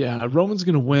 Yeah, Roman's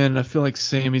going to win. I feel like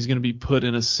Sammy's going to be put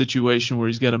in a situation where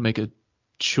he's got to make a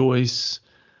choice.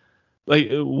 Like,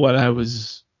 what I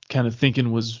was kind of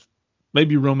thinking was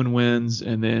maybe Roman wins,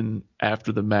 and then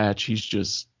after the match, he's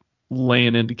just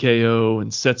laying into KO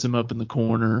and sets him up in the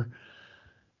corner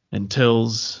and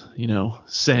tells,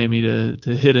 Sammy to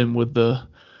hit him with the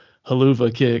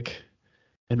haluva kick.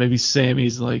 And maybe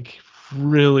Sammy's like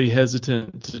really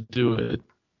hesitant to do it,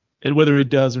 And whether he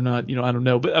does or not, I don't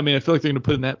know. But I mean, I feel like they're going to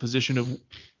put in that position of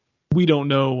we don't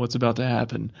know what's about to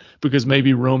happen because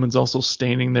maybe Roman's also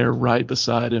standing there right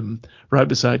beside him, right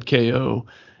beside KO,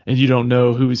 and you don't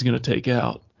know who he's going to take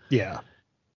out. Yeah.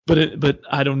 But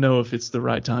I don't know if it's the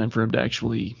right time for him to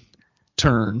actually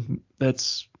turn.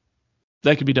 That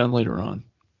could be done later on.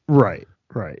 Right.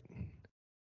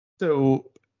 So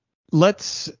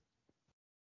let's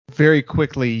very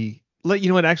quickly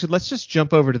let's just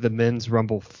jump over to the men's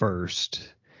Rumble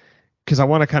first, because I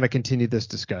want to kind of continue this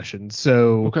discussion.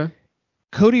 So okay.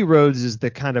 Cody Rhodes is the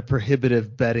kind of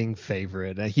prohibitive betting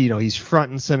favorite. He's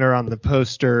front and center on the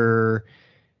poster.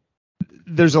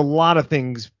 There's a lot of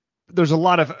things. There's a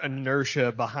lot of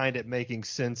inertia behind it making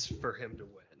sense for him to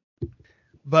win.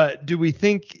 But do we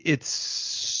think it's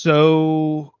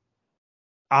so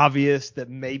obvious that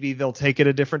maybe they'll take it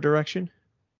a different direction?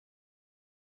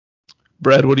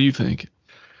 Brad, what do you think?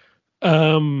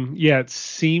 Yeah, it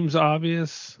seems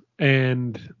obvious,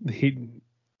 and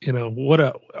what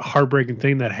a heartbreaking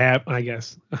thing that happened. I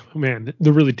guess, man,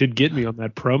 that really did get me on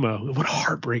that promo. What a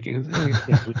heartbreaking,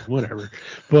 whatever.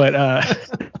 But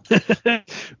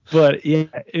yeah,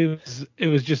 it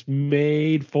was just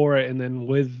made for it, and then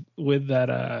with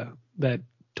that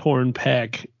torn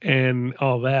pec and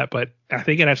all that. But I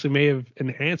think it actually may have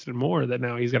enhanced it more that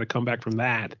now he's got to come back from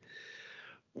that.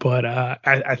 But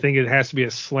I think it has to be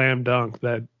a slam dunk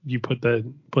that you put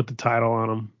the title on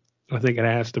him. I think it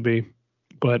has to be.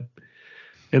 But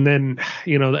and then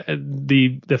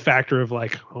the factor of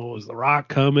like, is The Rock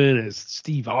coming? Is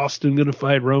Steve Austin going to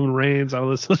fight Roman Reigns? All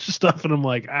this stuff, and I'm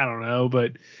like, I don't know,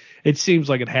 but it seems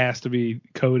like it has to be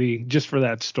Cody just for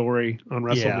that story on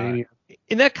WrestleMania. Yeah.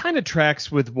 And that kind of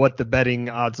tracks with what the betting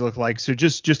odds look like. So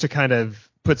just to kind of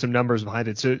put some numbers behind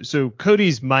it. So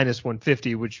Cody's minus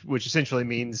 150, which essentially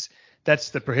means that's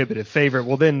the prohibitive favorite.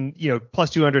 Well, then, plus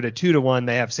 200 at 2-1,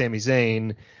 they have Sami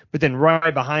Zayn, but then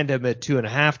right behind him at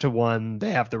 2.5-1,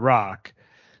 they have The Rock.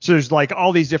 So there's like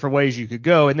all these different ways you could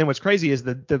go. And then what's crazy is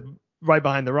the right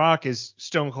behind The Rock is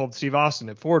Stone Cold Steve Austin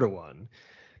at 4-1.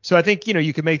 So I think,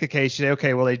 you could make the case, you say,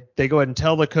 okay, well, they go ahead and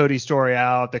tell the Cody story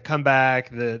out, the comeback,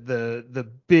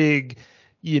 the big,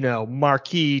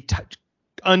 marquee,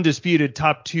 undisputed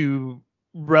top two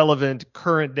relevant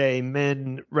current day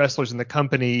men wrestlers in the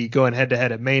company going head to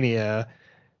head at Mania.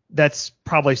 That's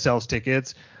probably sells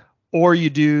tickets. Or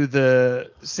you do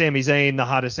the Sami Zayn, the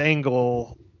hottest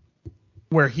angle,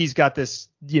 where he's got this,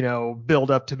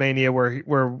 build up to Mania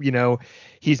where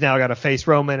he's now got to face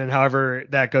Roman, and however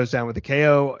that goes down with the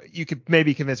KO, you could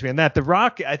maybe convince me on that. The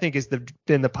Rock, I think,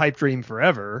 been the pipe dream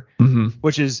forever,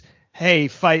 which is, hey,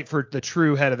 fight for the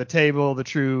true head of the table, the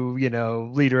true,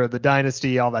 leader of the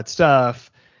dynasty, all that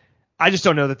stuff. I just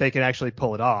don't know that they can actually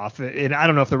pull it off. And I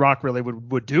don't know if The Rock really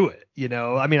would do it.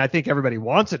 I mean, I think everybody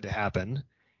wants it to happen.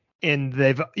 And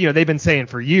they've been saying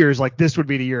for years, like, this would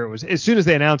be the year it was. As soon as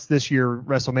they announced this year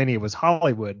WrestleMania was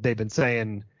Hollywood, they've been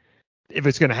saying if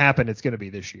it's going to happen, it's going to be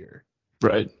this year.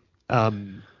 Right.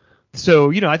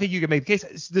 So, I think you can make the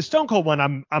case. The Stone Cold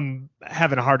one, I'm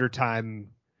having a harder time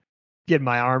getting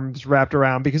my arms wrapped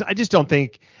around, because I just don't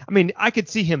think, I mean, I could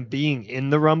see him being in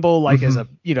the Rumble, like as a,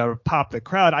 pop the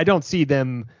crowd. I don't see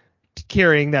them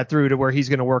carrying that through to where he's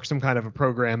going to work some kind of a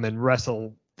program and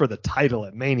wrestle for the title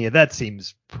at Mania. That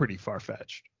seems pretty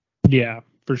far-fetched. Yeah,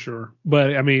 for sure.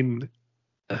 But I mean,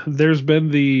 there's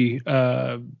been the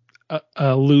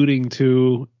alluding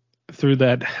to through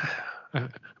that. I'm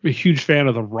a huge fan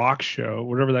of the Rock show,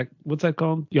 what's that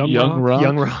called? Young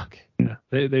Rock. Yeah,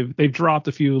 they've dropped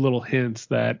a few little hints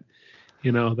that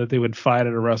that they would fight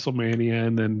at a WrestleMania,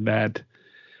 and then that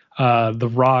the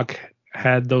Rock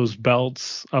had those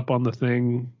belts up on the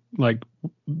thing, like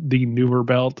the newer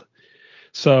belt.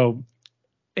 So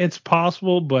it's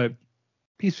possible, but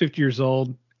he's 50 years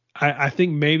old. I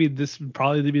think maybe this would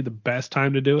probably be the best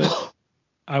time to do it,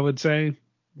 I would say.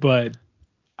 But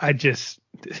I just,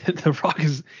 The Rock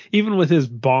is, even with his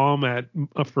bomb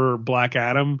for Black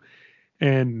Adam,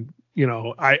 and,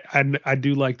 I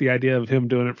do like the idea of him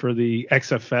doing it for the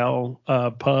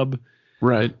XFL pub.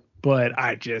 Right. But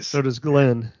I just. So does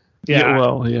Glenn. Yeah,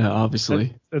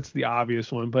 obviously. That's the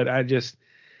obvious one. But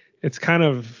it's kind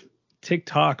of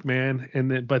TikTok,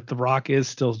 man, but The Rock is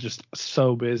still just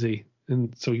so busy,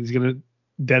 and so he's gonna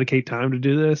dedicate time to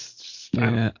do this.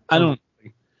 I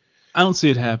don't see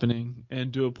it happening.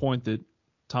 And to a point that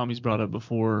Tommy's brought up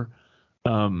before,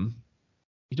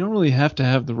 you don't really have to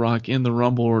have The Rock in the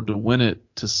Rumble or to win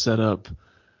it to set up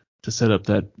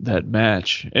that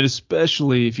match. And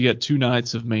especially if you got 2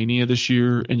 nights of Mania this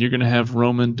year, and you're gonna have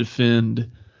Roman defend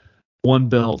one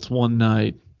belt one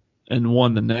night and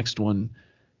one the next one.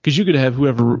 because you could have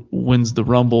whoever wins the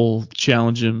Rumble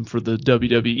challenge him for the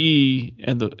WWE,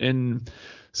 and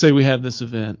say we have this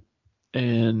event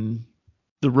and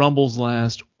the Rumble's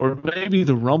last, or maybe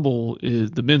the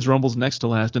men's Rumble's next to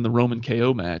last, and the Roman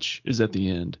KO match is at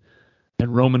the end,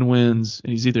 and Roman wins,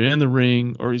 and he's either in the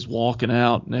ring or he's walking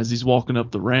out, and as he's walking up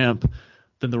the ramp,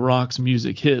 then The Rock's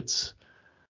music hits,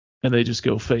 and they just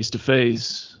go face to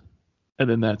face, and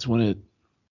then that's when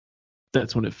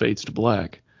it fades to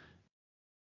black.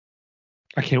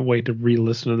 I can't wait to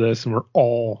re-listen to this, and we're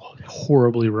all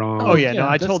horribly wrong. Oh yeah, no,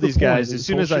 I that's told the these point guys of as this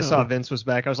soon whole as I saw show. Vince was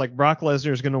back, I was like, Brock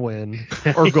Lesnar's gonna win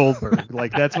or Goldberg.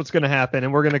 Like that's what's gonna happen,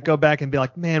 and we're gonna go back and be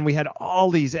like, man, we had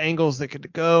all these angles that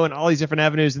could go and all these different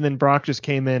avenues, and then Brock just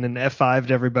came in and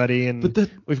F5'd everybody, and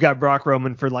we've got Brock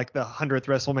Roman for like the 100th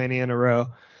WrestleMania in a row.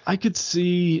 I could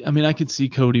see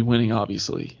Cody winning,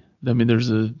 obviously. I mean,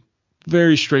 there's a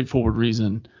very straightforward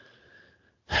reason.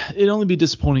 It'd only be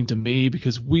disappointing to me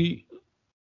because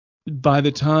by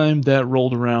the time that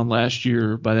rolled around last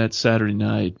year, by that Saturday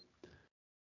night,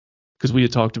 because we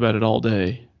had talked about it all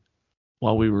day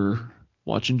while we were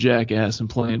watching Jackass and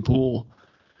playing pool,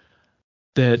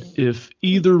 that if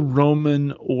either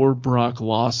Roman or Brock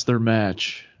lost their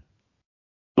match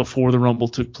before the Rumble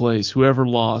took place, whoever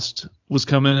lost was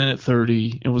coming in at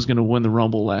 30 and was going to win the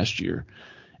Rumble last year.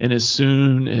 And as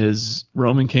soon as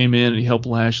Roman came in and he helped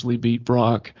Lashley beat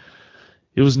Brock,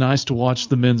 it was nice to watch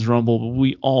the men's Rumble, but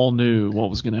we all knew what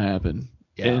was going to happen.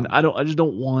 Yeah. And I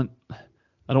don't want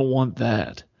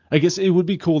that. I guess it would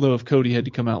be cool though if Cody had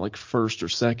to come out like first or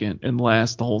second and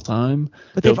last the whole time.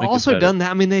 But they've also done that.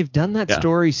 I mean, they've done that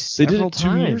story several times.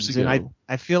 They did it 2 years ago. And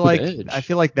I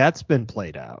feel like that's been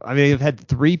played out. I mean, they've had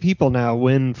 3 people now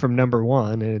win from number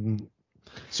 1, and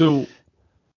so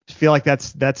I feel like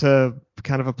that's a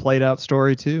kind of a played out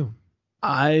story too.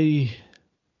 I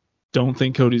don't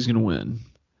think Cody's going to win.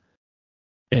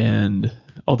 And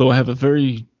although I have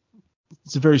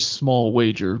it's a very small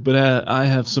wager, but I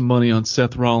have some money on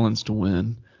Seth Rollins to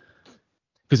win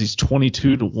because he's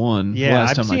 22-1. Yeah,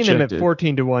 I've seen him at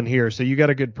 14-1 here, so you got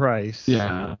a good price.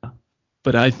 Yeah,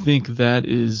 but I think Seth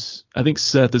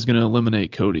is going to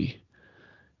eliminate Cody,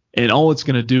 and all it's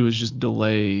going to do is just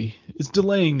delaying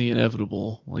the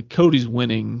inevitable. Like Cody's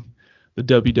winning the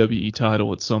WWE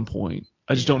title at some point.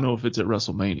 I just don't know if it's at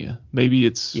WrestleMania. Maybe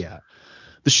it's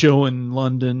the show in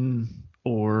London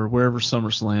or wherever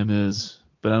SummerSlam is,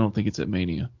 but I don't think it's at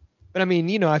Mania. But I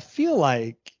mean, I feel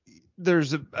like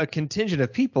there's a contingent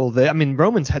of people that, I mean,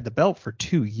 Roman's had the belt for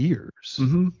 2 years.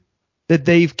 Mm-hmm. That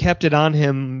they've kept it on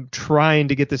him trying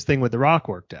to get this thing with The Rock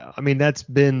worked out. I mean, that's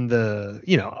been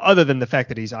other than the fact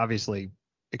that he's obviously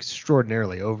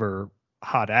extraordinarily over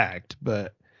hot act,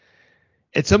 but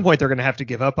at some point they're going to have to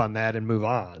give up on that and move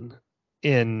on.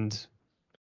 And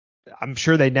I'm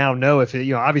sure they now know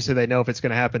obviously they know if it's going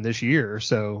to happen this year.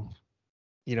 So,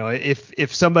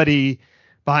 if somebody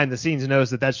behind the scenes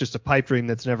knows that that's just a pipe dream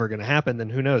that's never going to happen,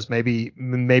 then who knows? Maybe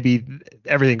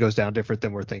everything goes down different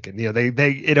than we're thinking.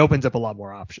 It opens up a lot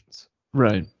more options.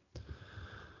 Right.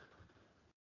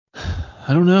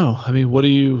 I don't know. I mean,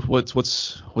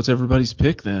 what's everybody's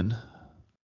pick then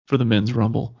for the men's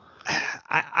Rumble?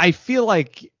 I feel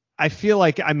like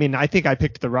I mean, I think I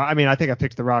picked The Rock. I mean, I think I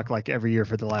picked The Rock like every year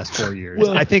for the last 4 years.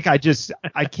 Well, I think I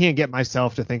can't get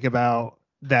myself to think about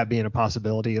that being a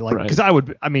possibility. Like, because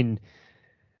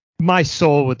my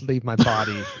soul would leave my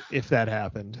body if that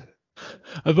happened.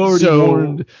 I've already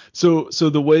warned. So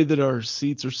the way that our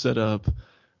seats are set up,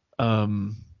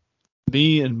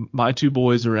 me and my 2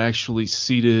 boys are actually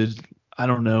seated. I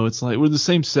don't know. It's like we're the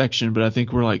same section, but I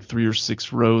think we're like 3 or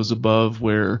 6 rows above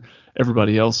where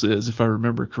everybody else is, if I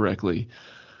remember correctly.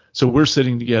 So we're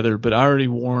sitting together, but I already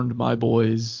warned my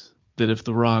boys that if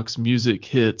The Rock's music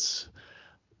hits,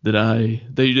 that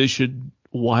they should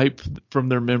wipe from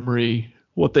their memory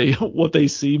what they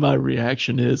see my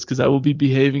reaction is, because I will be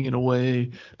behaving in a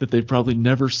way that they've probably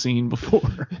never seen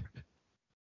before.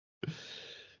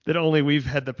 That only we've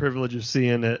had the privilege of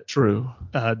seeing at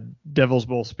Devil's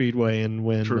Bowl Speedway and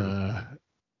when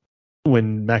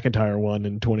McIntyre won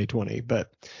in 2020.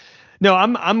 But no,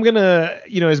 I'm gonna,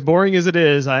 as boring as it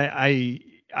is, I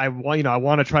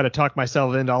want to try to talk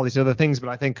myself into all these other things, but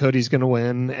I think Cody's gonna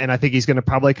win, and I think he's gonna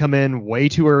probably come in way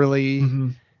too early,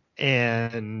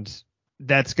 and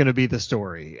that's gonna be the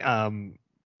story. And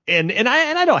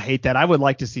I don't hate that. I would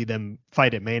like to see them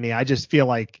fight at Mania. I just feel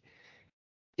like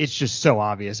it's just so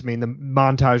obvious. I mean, the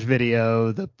montage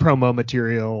video, the promo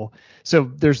material. So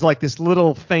there's like this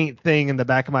little faint thing in the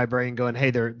back of my brain going, "Hey,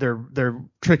 they're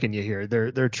tricking you here.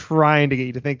 They're trying to get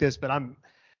you to think this." But I'm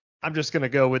just gonna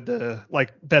go with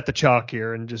bet the chalk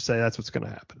here and just say that's what's gonna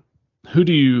happen. Who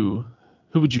do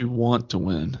Who would you want to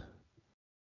win?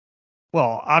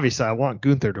 Well, obviously I want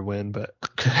Gunther to win, but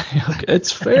Okay,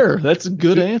 it's fair. That's a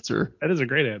good answer. That is a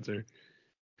great answer.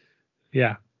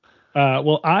 Yeah.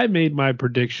 Well, I made my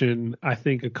prediction, I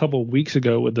think, a couple weeks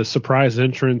ago with the surprise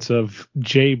entrance of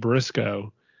Jay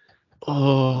Briscoe.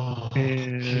 Oh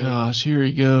And- gosh, here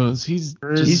he goes. He's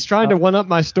trying to one up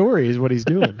my story is what he's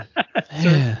doing.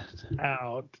 man.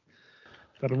 out.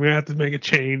 But I'm gonna have to make a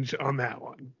change on that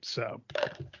one. So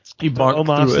He barked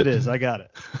Omos through it is. I got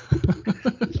it.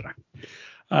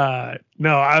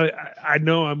 no, I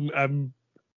know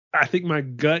I think my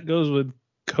gut goes with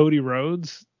Cody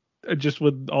Rhodes, just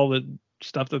with all the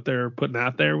stuff that they're putting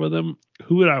out there with him.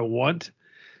 Who would I want?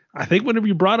 I think whenever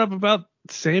you brought up about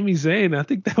Sami Zayn, I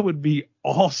think that would be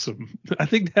awesome. I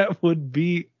think that would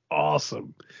be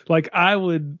awesome. Like, I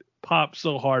would pop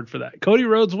so hard for that. Cody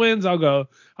Rhodes wins, I'll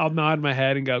nod my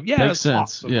head and go, yeah, Makes that's sense.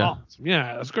 awesome, Yeah. awesome.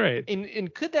 Yeah, that's great.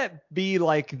 And could that be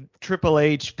like Triple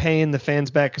H paying the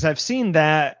fans back? Because I've seen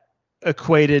that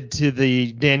equated to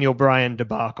the Daniel Bryan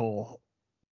debacle,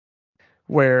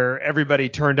 where everybody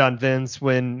turned on Vince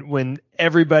when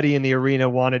everybody in the arena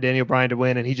wanted Daniel Bryan to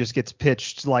win, and he just gets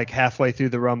pitched like halfway through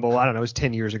the Rumble. I don't know, it was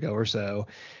 10 years ago or so.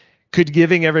 Could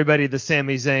giving everybody the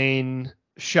Sami Zayn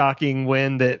shocking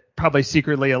win that probably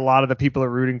secretly a lot of the people are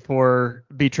rooting for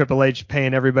be Triple H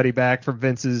paying everybody back for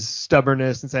Vince's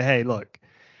stubbornness and say, hey, look,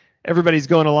 everybody's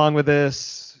going along with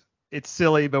this. It's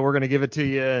silly, but we're going to give it to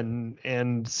you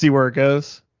and see where it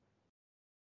goes.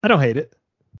 I don't hate it.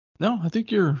 No, I think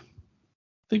you're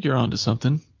onto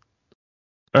something.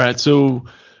 All right, so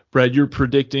Brad, you're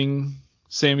predicting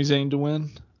Sami Zayn to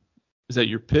win? Is that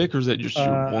your pick or is that just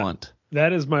your want?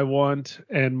 That is my want,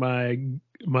 and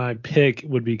my pick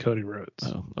would be Cody Rhodes.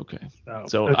 Oh, okay.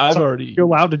 So I've already. You're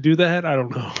allowed to do that? I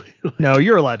don't know. No,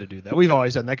 you're allowed to do that. We've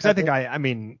always done that because I think I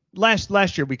mean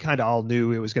last year we kind of all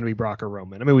knew it was going to be Brock or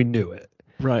Roman. I mean, we knew it.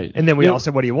 Right. And then we all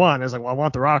said, what do you want? I was like, well, I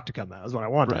want The Rock to come out. That's what I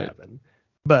want to happen.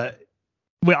 But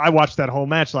I watched that whole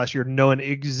match last year knowing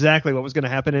exactly what was going to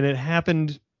happen, and it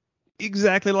happened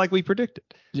exactly like we predicted.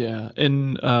 Yeah,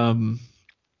 and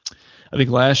I think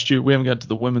last year we haven't got to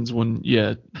the women's one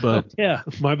yet, but yeah,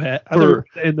 my bad. I thought we were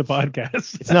in the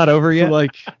podcast. It's not over yet. For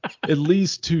like at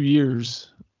least 2 years,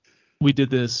 we did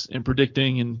this and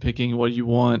predicting and picking what you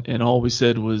want, and all we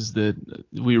said was that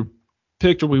we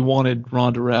picked or we wanted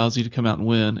Ronda Rousey to come out and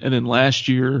win. And then last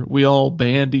year, we all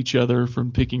banned each other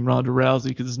from picking Ronda Rousey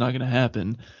because it's not going to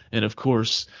happen. And of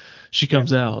course, she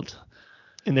comes out.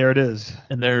 And there it is.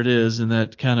 And there it is. And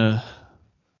that kind of,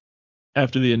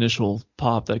 after the initial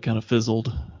pop, that kind of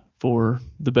fizzled for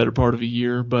the better part of a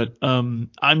year. But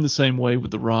I'm the same way with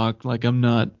The Rock. Like, I'm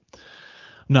not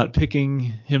picking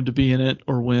him to be in it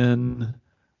or win.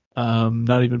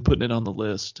 Not even putting it on the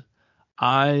list.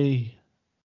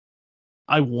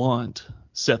 I want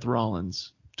Seth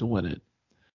Rollins to win it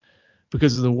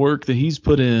because of the work that he's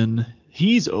put in.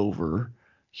 He's over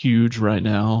huge right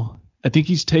now. I think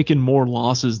he's taken more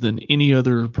losses than any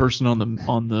other person on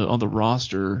the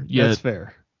roster yet. That's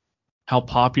fair. How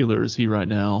popular is he right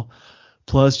now?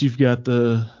 Plus, you've got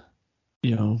the,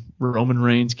 Roman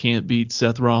Reigns can't beat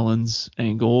Seth Rollins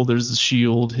angle. There's the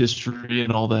Shield history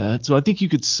and all that. So I think you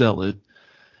could sell it.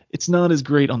 It's not as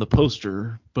great on the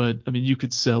poster, but I mean, you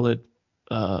could sell it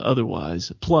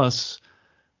otherwise. Plus,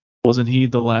 wasn't he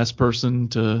the last person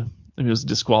to? I mean, it was a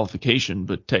disqualification,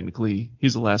 but technically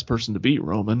he's the last person to beat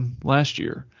Roman last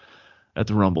year at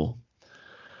the Rumble.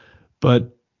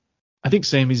 But I think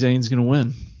Sami Zayn's going to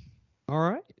win. All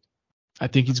right. I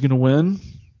think he's going to win.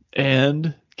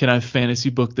 And can I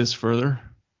fantasy book this further?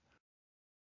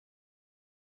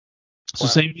 So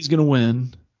Sami's going to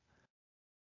win.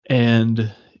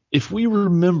 And if we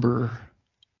remember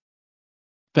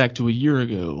back to a year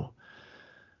ago,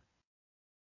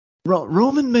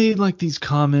 Roman made like these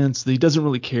comments that he doesn't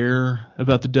really care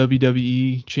about the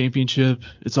WWE championship.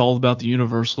 It's all about the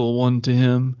Universal one to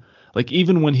him. Like,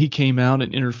 even when he came out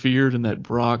and interfered in that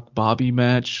Brock-Bobby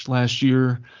match last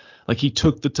year, like, he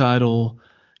took the title,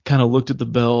 kind of looked at the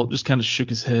belt, just kind of shook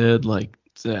his head like,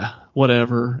 yeah,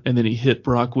 whatever. And then he hit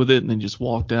Brock with it and then just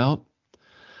walked out.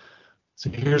 So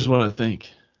here's what I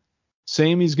think.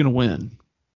 Sami's going to win.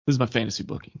 This is my fantasy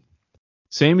booking.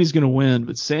 Sami's going to win,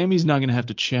 but Sami's not going to have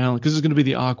to challenge, because it's going to be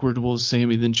the awkward, will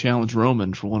Sami then challenge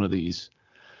Roman for one of these?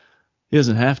 He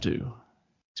doesn't have to.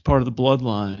 He's part of the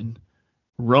bloodline.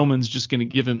 Roman's just going to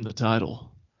give him the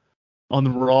title. On the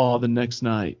Raw the next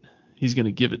night, he's going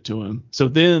to give it to him. So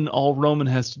then all Roman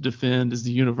has to defend is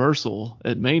the Universal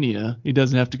at Mania. He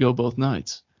doesn't have to go both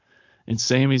nights. And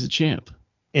Sami's a champ.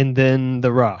 And then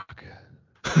The Rock.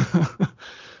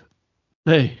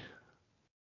 Hey,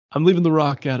 I'm leaving The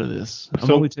Rock out of this. I'm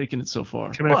So- only taking it so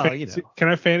far. Can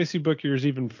I fantasy book yours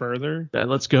even further?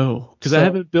 Let's go, because So- I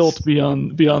haven't built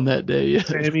beyond that day yet.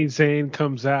 Sami Zayn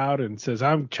comes out and says,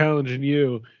 "I'm challenging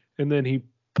you," and then he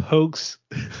pokes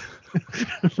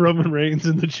Roman Reigns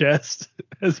in the chest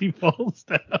as he falls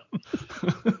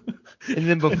down. And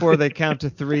then before they count to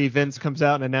 3, Vince comes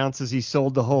out and announces he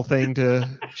sold the whole thing to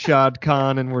Shad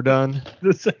Khan and we're done.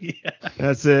 Yeah,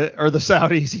 That's it. Or the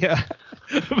Saudis, yeah.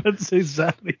 I'm about to say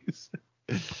Saudis.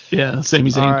 Yeah,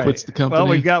 Sami Zayn All right. quits the company.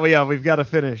 Well, we've got to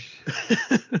finish.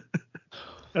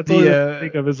 That's all I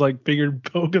think of is like figured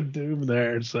poke of doom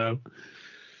there. So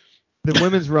The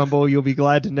Women's Rumble, you'll be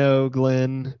glad to know,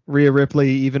 Glenn, Rhea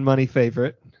Ripley, even money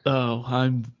favorite. Oh,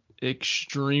 I'm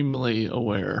extremely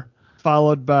aware.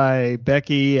 Followed by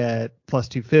Becky at plus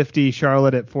 250,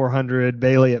 Charlotte at 400,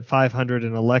 Bayley at 500,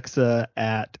 and Alexa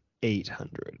at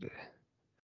 800.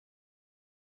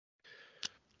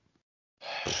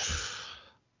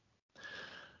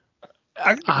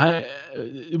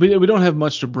 We don't have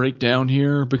much to break down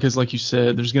here because, like you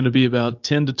said, there's going to be about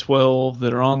 10 to 12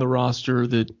 that are on the roster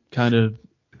that kind of,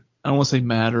 I don't want to say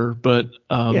matter, but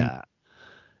Yeah.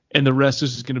 and the rest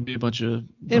is just going to be a bunch of.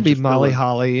 It'd be of Molly filler.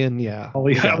 Holly and yeah.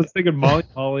 Holly, I was thinking Molly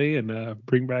Holly and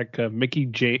bring back Mickey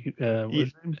J. What's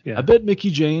his name? Yeah, I bet Mickey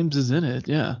James is in it.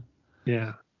 Yeah.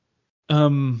 yeah.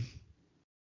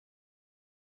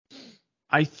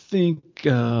 I think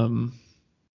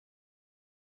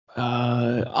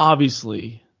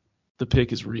obviously the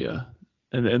pick is Rhea,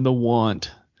 and the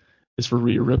want is for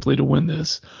Rhea Ripley to win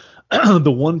this.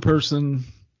 The one person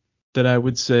that I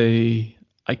would say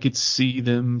I could see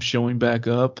them showing back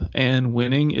up and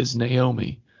winning is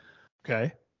Naomi.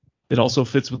 Okay. It also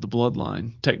fits with the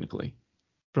bloodline, technically.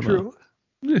 True.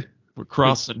 We're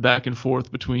crossing back and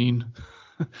forth between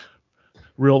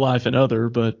real life and other,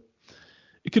 but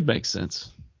it could make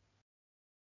sense.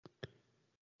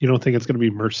 You don't think it's going to be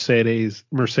Mercedes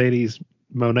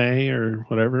Monet or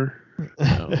whatever?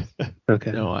 No,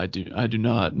 Okay. no, I do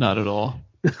not at all.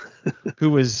 Who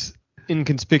was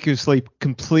inconspicuously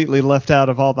completely left out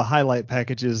of all the highlight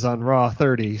packages on Raw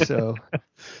 30. So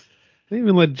They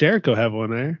even let Jericho have one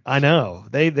there. I know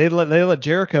they let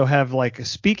Jericho have like a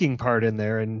speaking part in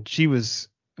there, and she was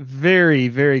very,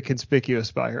 very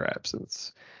conspicuous by her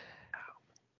absence.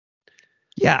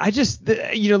 Yeah, I just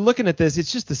looking at this,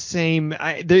 it's just the same.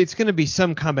 It's going to be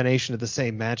some combination of the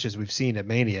same matches we've seen at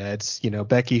Mania. It's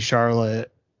Becky,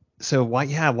 Charlotte. So why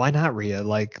not Rhea?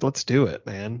 Like, let's do it,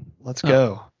 man. Let's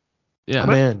go. Yeah,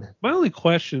 I'm in. My only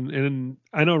question, and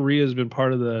I know Rhea's been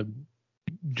part of the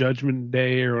Judgment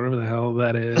Day or whatever the hell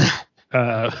that is.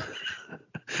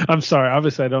 I'm sorry.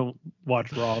 Obviously, I don't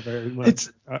watch Raw very much.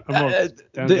 I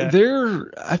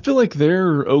feel like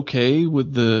they're okay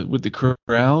with the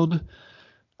crowd.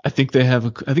 I think they have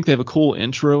a cool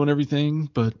intro and everything,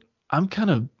 but I'm kind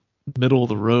of middle of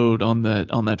the road on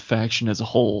that faction as a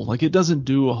whole. Like, it doesn't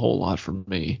do a whole lot for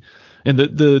me. And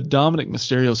the Dominic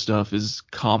Mysterio stuff is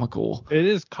comical. It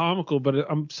is comical, but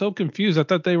I'm so confused. I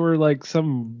thought they were like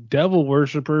some devil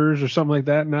worshippers or something like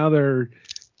that. Now they're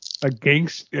a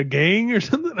gang or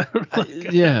something.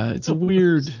 Yeah, it's a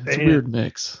weird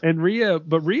mix. And Rhea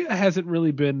hasn't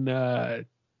really been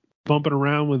bumping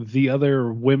around with the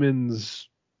other women's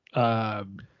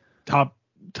top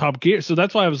gear. So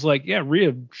that's why I was like, yeah,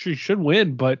 Rhea, she should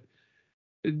win, but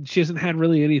she hasn't had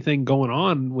really anything going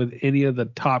on with any of the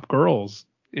top girls.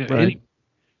 Right.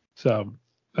 So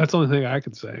that's the only thing I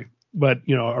could say. But,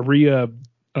 a Rhea,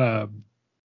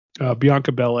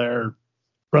 Bianca Belair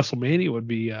WrestleMania would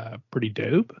be pretty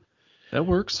dope. That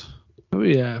works. That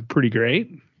would be pretty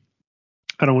great.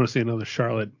 I don't want to see another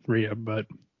Charlotte Rhea, but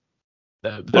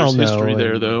There's history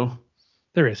there, though.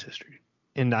 there is history.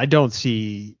 And I don't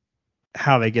see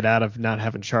how they get out of not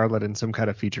having Charlotte in some kind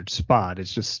of featured spot.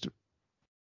 It's just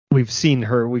we've seen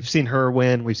her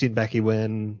win, we've seen Becky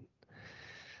win.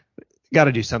 Got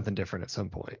to do something different at some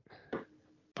point.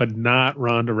 But not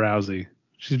Ronda Rousey.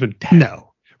 She's been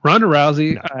No. Ronda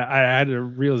Rousey. No. I had a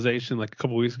realization like a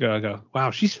couple weeks ago. I go,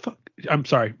 wow, I'm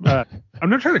sorry. I'm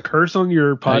not trying to curse on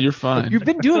your podcast. You're fine. You've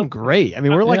been doing great. I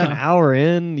mean, we're like an hour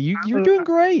in. You're doing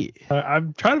great.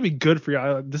 I'm trying to be good for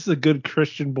you. This is a good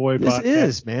Christian boy This podcast.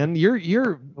 is, man.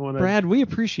 You're wanna- Brad. We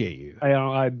appreciate you.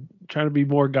 I'm trying to be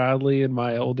more godly in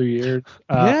my older years.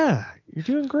 Yeah, you're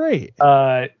doing great.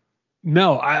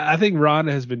 No, I think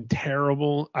Ronda has been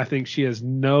terrible. I think she has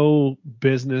no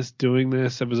business doing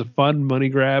this. It was a fun money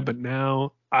grab, but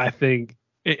now I think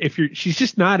she's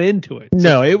just not into it.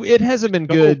 No, it hasn't been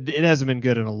good. It hasn't been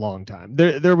good in a long time.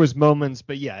 There was moments,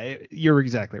 but yeah, you're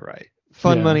exactly right.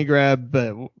 Fun Yeah. money grab,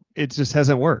 but it just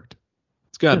hasn't worked.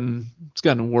 It's gotten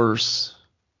worse.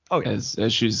 Oh, yeah.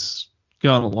 as she's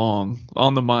gone along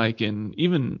on the mic, and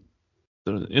even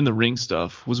in the ring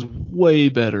stuff was way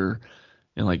better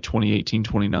in like 2018,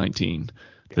 2019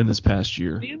 than this past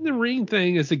year. The in the ring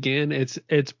thing is, again, it's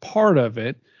part of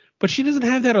it, but she doesn't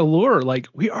have that allure. Like,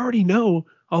 we already know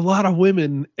a lot of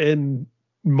women in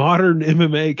modern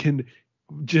MMA can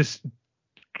just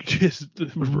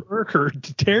work her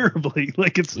terribly.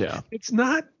 Like, it's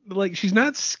not like she's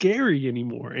not scary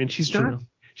anymore, and she's not.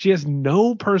 She has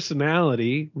no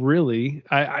personality, really.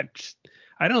 I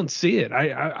don't see it.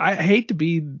 I hate to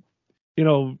be,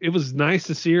 it was nice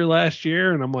to see her last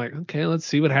year, and I'm like, okay, let's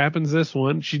see what happens this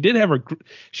one. She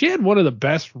had one of the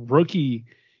best rookie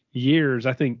years,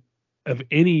 I think, of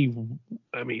any.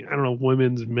 I mean, I don't know,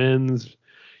 women's, men's.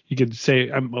 You could say,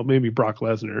 well, maybe Brock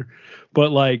Lesnar,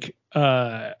 but like,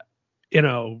 Ronda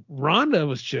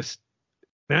was just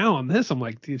now on this. I'm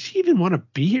like, did she even want to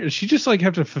be here? Does she just like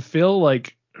have to fulfill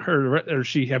like her, or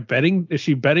she have betting? Is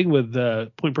she betting with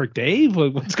Point Break Dave?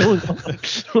 Like, what's going on?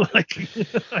 Like,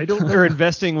 I don't know. They're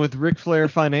investing with Ric Flair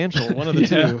Financial, one of the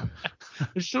two. I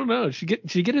just don't know. She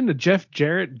get into Jeff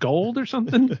Jarrett Gold or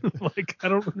something? Like, I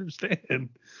don't understand.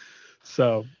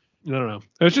 So I don't know.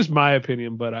 That's just my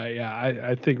opinion, but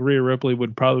I think Rhea Ripley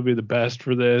would probably be the best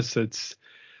for this. It's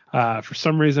for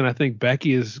some reason I think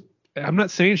Becky is. I'm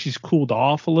not saying she's cooled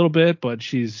off a little bit, but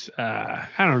she's I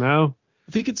don't know.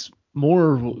 I think it's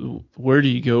more where do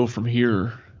you go from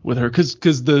here with her?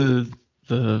 Because the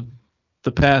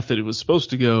path that it was supposed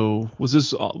to go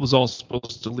was all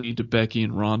supposed to lead to Becky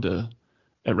and Ronda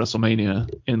at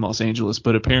WrestleMania in Los Angeles,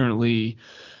 but apparently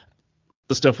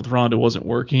the stuff with Ronda wasn't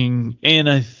working, and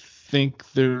I think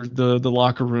the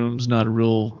locker room's not a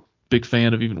real big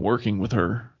fan of even working with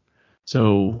her.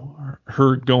 So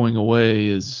her going away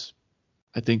is,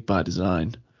 I think, by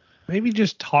design. Maybe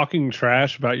just talking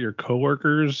trash about your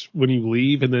coworkers when you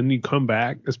leave and then you come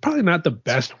back is probably not the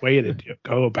best way to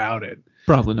go about it.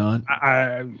 Probably not.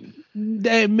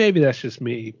 Maybe that's just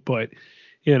me, but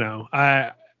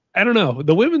I don't know.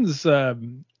 The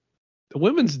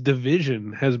women's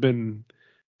division has been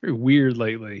very weird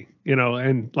lately,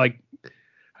 and like,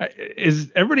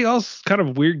 is everybody else kind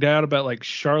of weirded out about like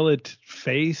Charlotte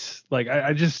face? Like,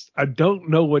 I don't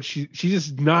know what she's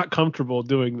just not comfortable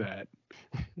doing that.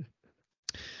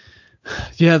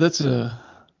 Yeah, it's a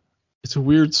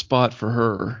weird spot for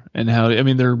her, and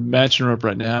they're matching her up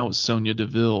right now with Sonya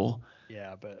Deville.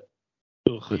 Yeah, but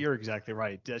you're exactly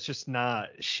right. That's just not.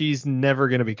 She's never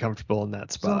going to be comfortable in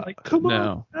that spot. So, like, come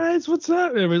on, guys, what's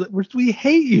up? We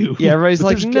hate you. Yeah, everybody's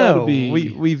like, no,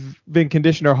 we've been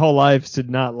conditioned our whole lives to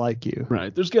not like you.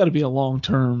 Right. There's got to be a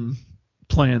long-term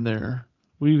plan there.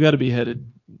 We've got to be headed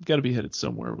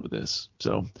somewhere with this.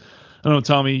 So, I don't know,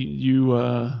 Tommy, you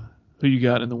who you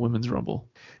got in the women's rumble?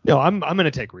 No, I'm going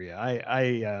to take Rhea.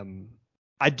 I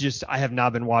have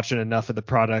not been watching enough of the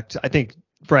product. I think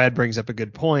Brad brings up a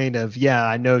good point of,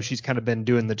 I know she's kind of been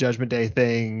doing the Judgment Day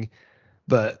thing,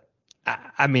 but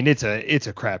I mean, it's a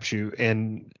crapshoot,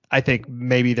 and I think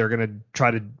maybe they're going to try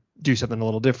to do something a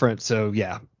little different. So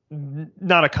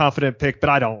not a confident pick, but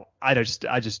I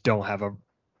just don't have a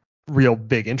real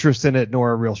big interest in it,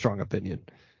 nor a real strong opinion.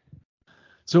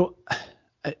 So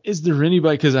is there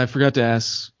anybody, because I forgot to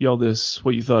ask y'all this,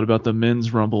 what you thought about the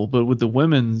men's rumble, but with the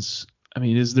women's, I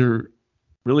mean, is there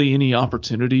really any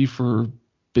opportunity for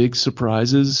big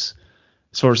surprises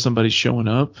as far as somebody showing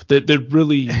up that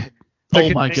really oh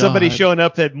my god, somebody showing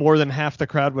up that more than half the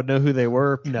crowd would know who they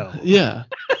were? No. Yeah.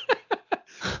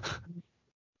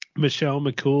 Michelle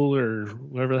McCool or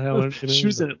whatever the hell she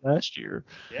was in it last year.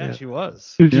 Yeah, she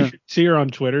was. Did you see her on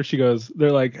Twitter? She goes,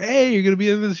 they're like, hey, you're gonna be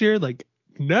in this year? Like,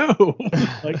 no.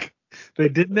 Like, they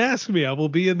didn't ask me. I will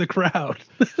be in the crowd.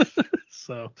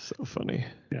 So funny.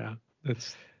 Yeah,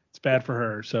 it's bad for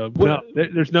her. So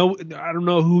there's no, I don't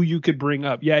know who you could bring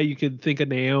up. Yeah, you could think of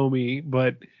Naomi,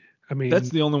 but I mean, that's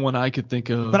the only one I could think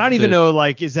of. But I don't even know,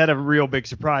 like, is that a real big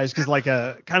surprise? Because like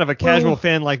a kind of a casual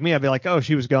fan like me, I'd be like, oh,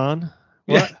 she was gone.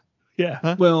 What? Yeah.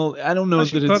 Huh? Well, I don't know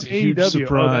that it's a huge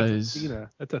surprise.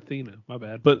 That's Athena. My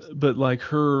bad. But like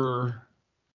her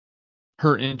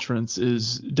entrance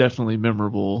is definitely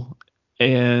memorable,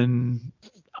 and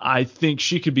I think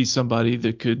she could be somebody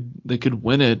that could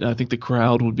win it. I think the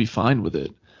crowd would be fine with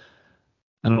it.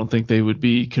 I don't think they would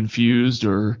be confused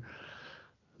or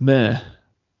meh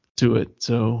to it.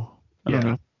 So I don't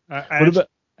know. I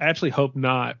actually hope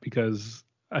not, because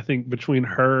I think between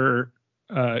her,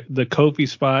 the Kofi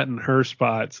spot and her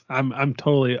spots, I'm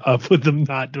totally up with them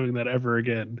not doing that ever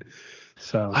again.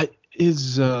 So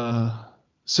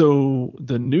so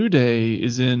the New Day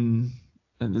is in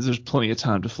and there's plenty of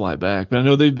time to fly back. But I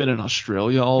know they've been in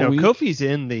Australia all No, week. Kofi's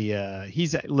in the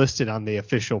he's listed on the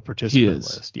official He participant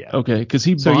is. list. Yeah. Okay, because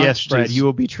he So botched yes, Brad, his- you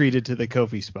will be treated to the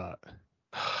Kofi spot.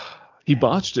 he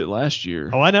botched it last year.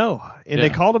 Oh, I know, and they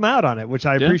Yeah. called him out on it, which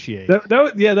I Yeah. appreciate.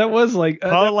 That was like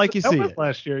Call it that like was- you that see was it.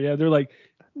 last year. Yeah, they're like,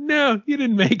 no, you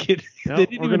didn't make it. No, They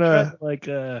didn't we're even gonna- try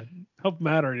to help him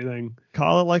out or anything.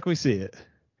 Call it like we see it.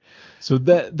 So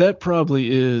that probably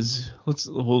is.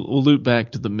 We'll loop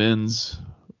back to the men's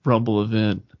Rumble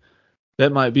event.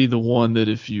 That might be the one that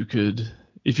if you could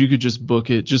just book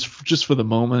it just for the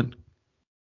moment.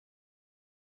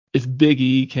 If Big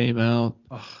E came out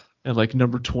at like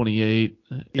number 28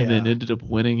 and then Yeah. ended up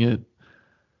winning it,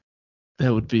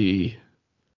 that would be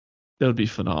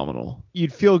phenomenal.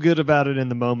 You'd feel good about it in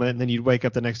the moment, and then you'd wake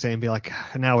up the next day and be like,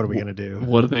 now what are we gonna do?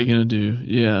 What are they gonna do?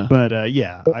 Yeah. But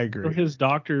yeah, I Or agree. his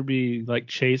doctor be like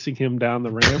chasing him down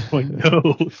the ramp, like,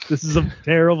 no, this is a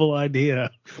terrible idea.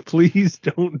 Please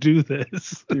don't do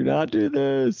this. Do not do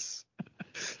this.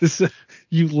 This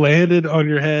you landed on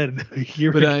your head.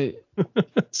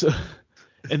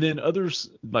 And then others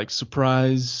like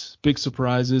big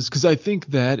surprises, because I think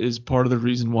that is part of the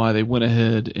reason why they went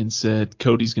ahead and said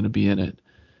Cody's going to be in it,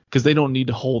 because they don't need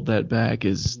to hold that back.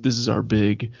 This is our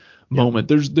big moment.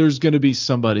 There's going to be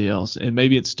somebody else, and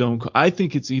maybe it's Stone Cold. I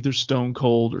think it's either Stone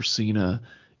Cold or Cena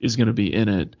is going to be in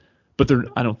it, but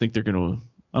I don't think they're going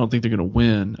to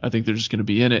win. I think they're just going to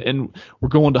be in it. And we're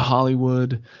going to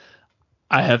Hollywood.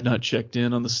 I have not checked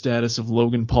in on the status of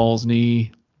Logan Paul's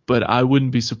knee, but I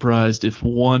wouldn't be surprised if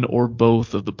one or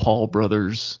both of the Paul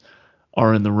brothers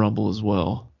are in the Rumble as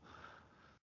well.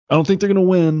 I don't think they're going to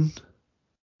win,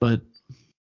 but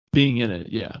being in it,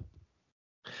 yeah.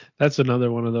 That's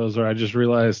another one of those where I just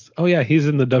realized, oh yeah, he's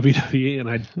in the WWE, and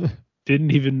I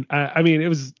didn't even. I mean, it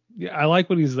was. I like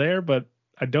when he's there, but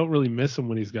I don't really miss him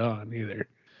when he's gone either.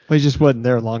 Well, he just wasn't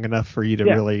there long enough for you to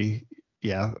Yeah. really,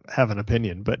 have an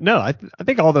opinion. But no, I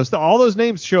think all those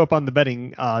names show up on the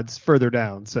betting odds further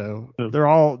down, so they're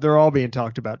all being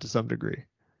talked about to some degree.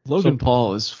 Logan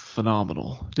Paul is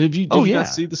phenomenal. Did you Oh, yeah.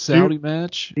 guys see the Saudi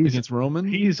match he's- against Roman?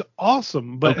 He's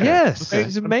awesome, but Okay. Yes, Okay.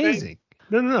 he's amazing.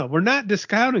 No, we're not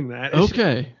discounting that. It's just-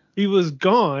 Okay. he was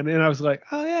gone, and I was like,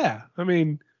 oh yeah. I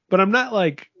mean, but I'm not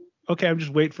like, okay, I'm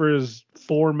just waiting for his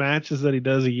 4 matches that he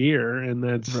does a year, and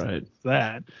that's Right.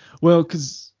 that. Well,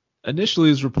 because initially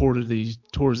it was reported that he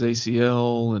tore his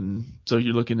ACL, and so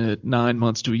you're looking at 9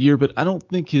 months to a year, but I don't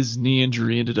think his knee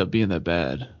injury ended up being that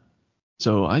bad.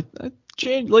 So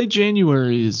late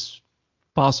January is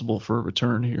possible for a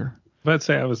return here. I'd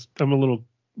say I'm a little.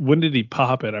 When did he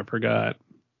pop it? I forgot.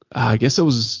 I guess it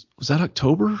was that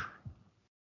October?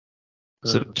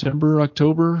 September,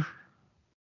 October?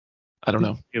 I don't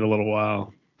know. In a little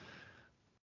while.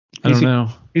 I don't know.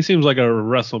 He seems like a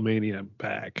WrestleMania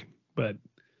back, but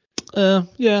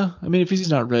Yeah. I mean, if he's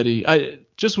not ready,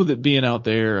 just with it being out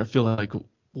there, I feel like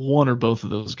one or both of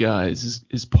those guys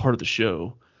is part of the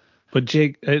show.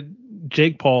 Jake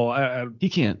Paul, He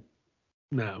can't.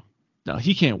 no. No,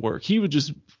 he can't work. He would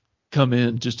just come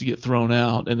in just to get thrown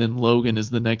out, and then Logan is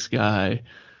the next guy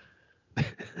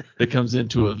that comes in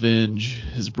to avenge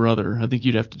his brother. I think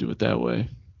you'd have to do it that way.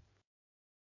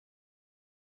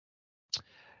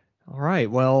 All right.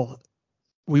 Well,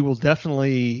 we will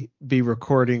definitely be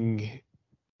recording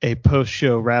a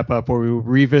post-show wrap-up where we will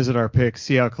revisit our picks,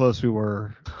 see how close we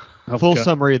were, Oh, full God,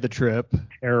 summary of the trip,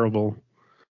 terrible.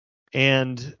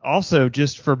 and also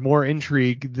just for more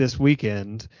intrigue this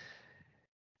weekend,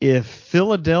 if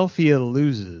Philadelphia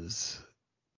loses,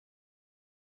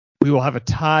 we will have a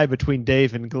tie between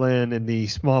Dave and Glenn in the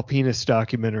Small Penis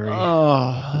documentary.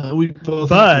 Oh, we both have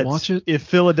But to watch it. if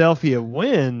Philadelphia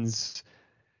wins,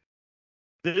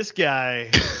 this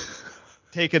guy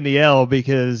taking the L,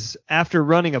 because after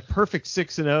running a perfect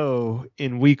 6-0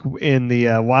 in the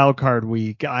wild card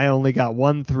week, I only got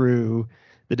 1 through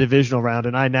the divisional round,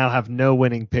 and I now have no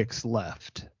winning picks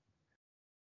left.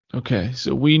 Okay,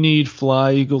 so we need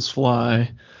Fly, Eagles, Fly.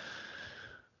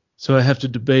 So I have to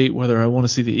debate whether I want to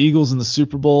see the Eagles in the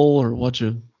Super Bowl or watch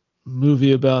a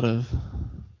movie about a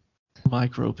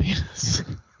micro penis.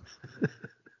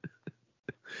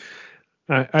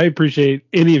 I appreciate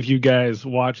any of you guys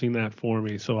watching that for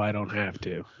me, so I don't have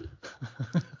to.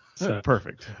 So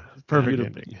Perfect You'll get a-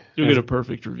 ending. You'll get a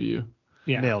perfect review.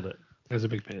 yeah, Nailed it. as a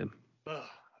big fan,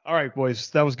 All right, boys,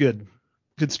 that was good.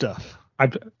 Good stuff.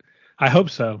 I hope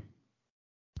so.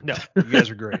 No, you guys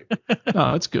are great.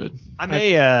 No, it's good. I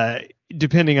may,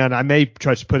 depending on, I may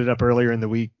try to put it up earlier in the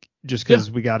week just because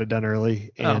we got it done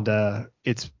early, and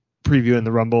it's previewing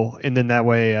the Rumble, and then that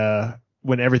way,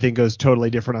 when everything goes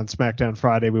totally different on SmackDown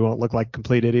Friday, we won't look like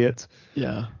complete idiots.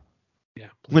 Yeah. Yeah.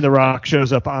 when The Rock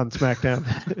shows up on SmackDown.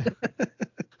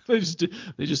 They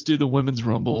just do the women's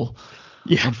rumble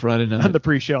Yeah, on Friday night. on the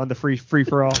pre-show, on the free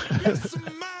for all.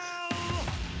 Smell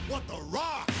what The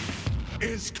Rock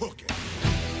is cooking.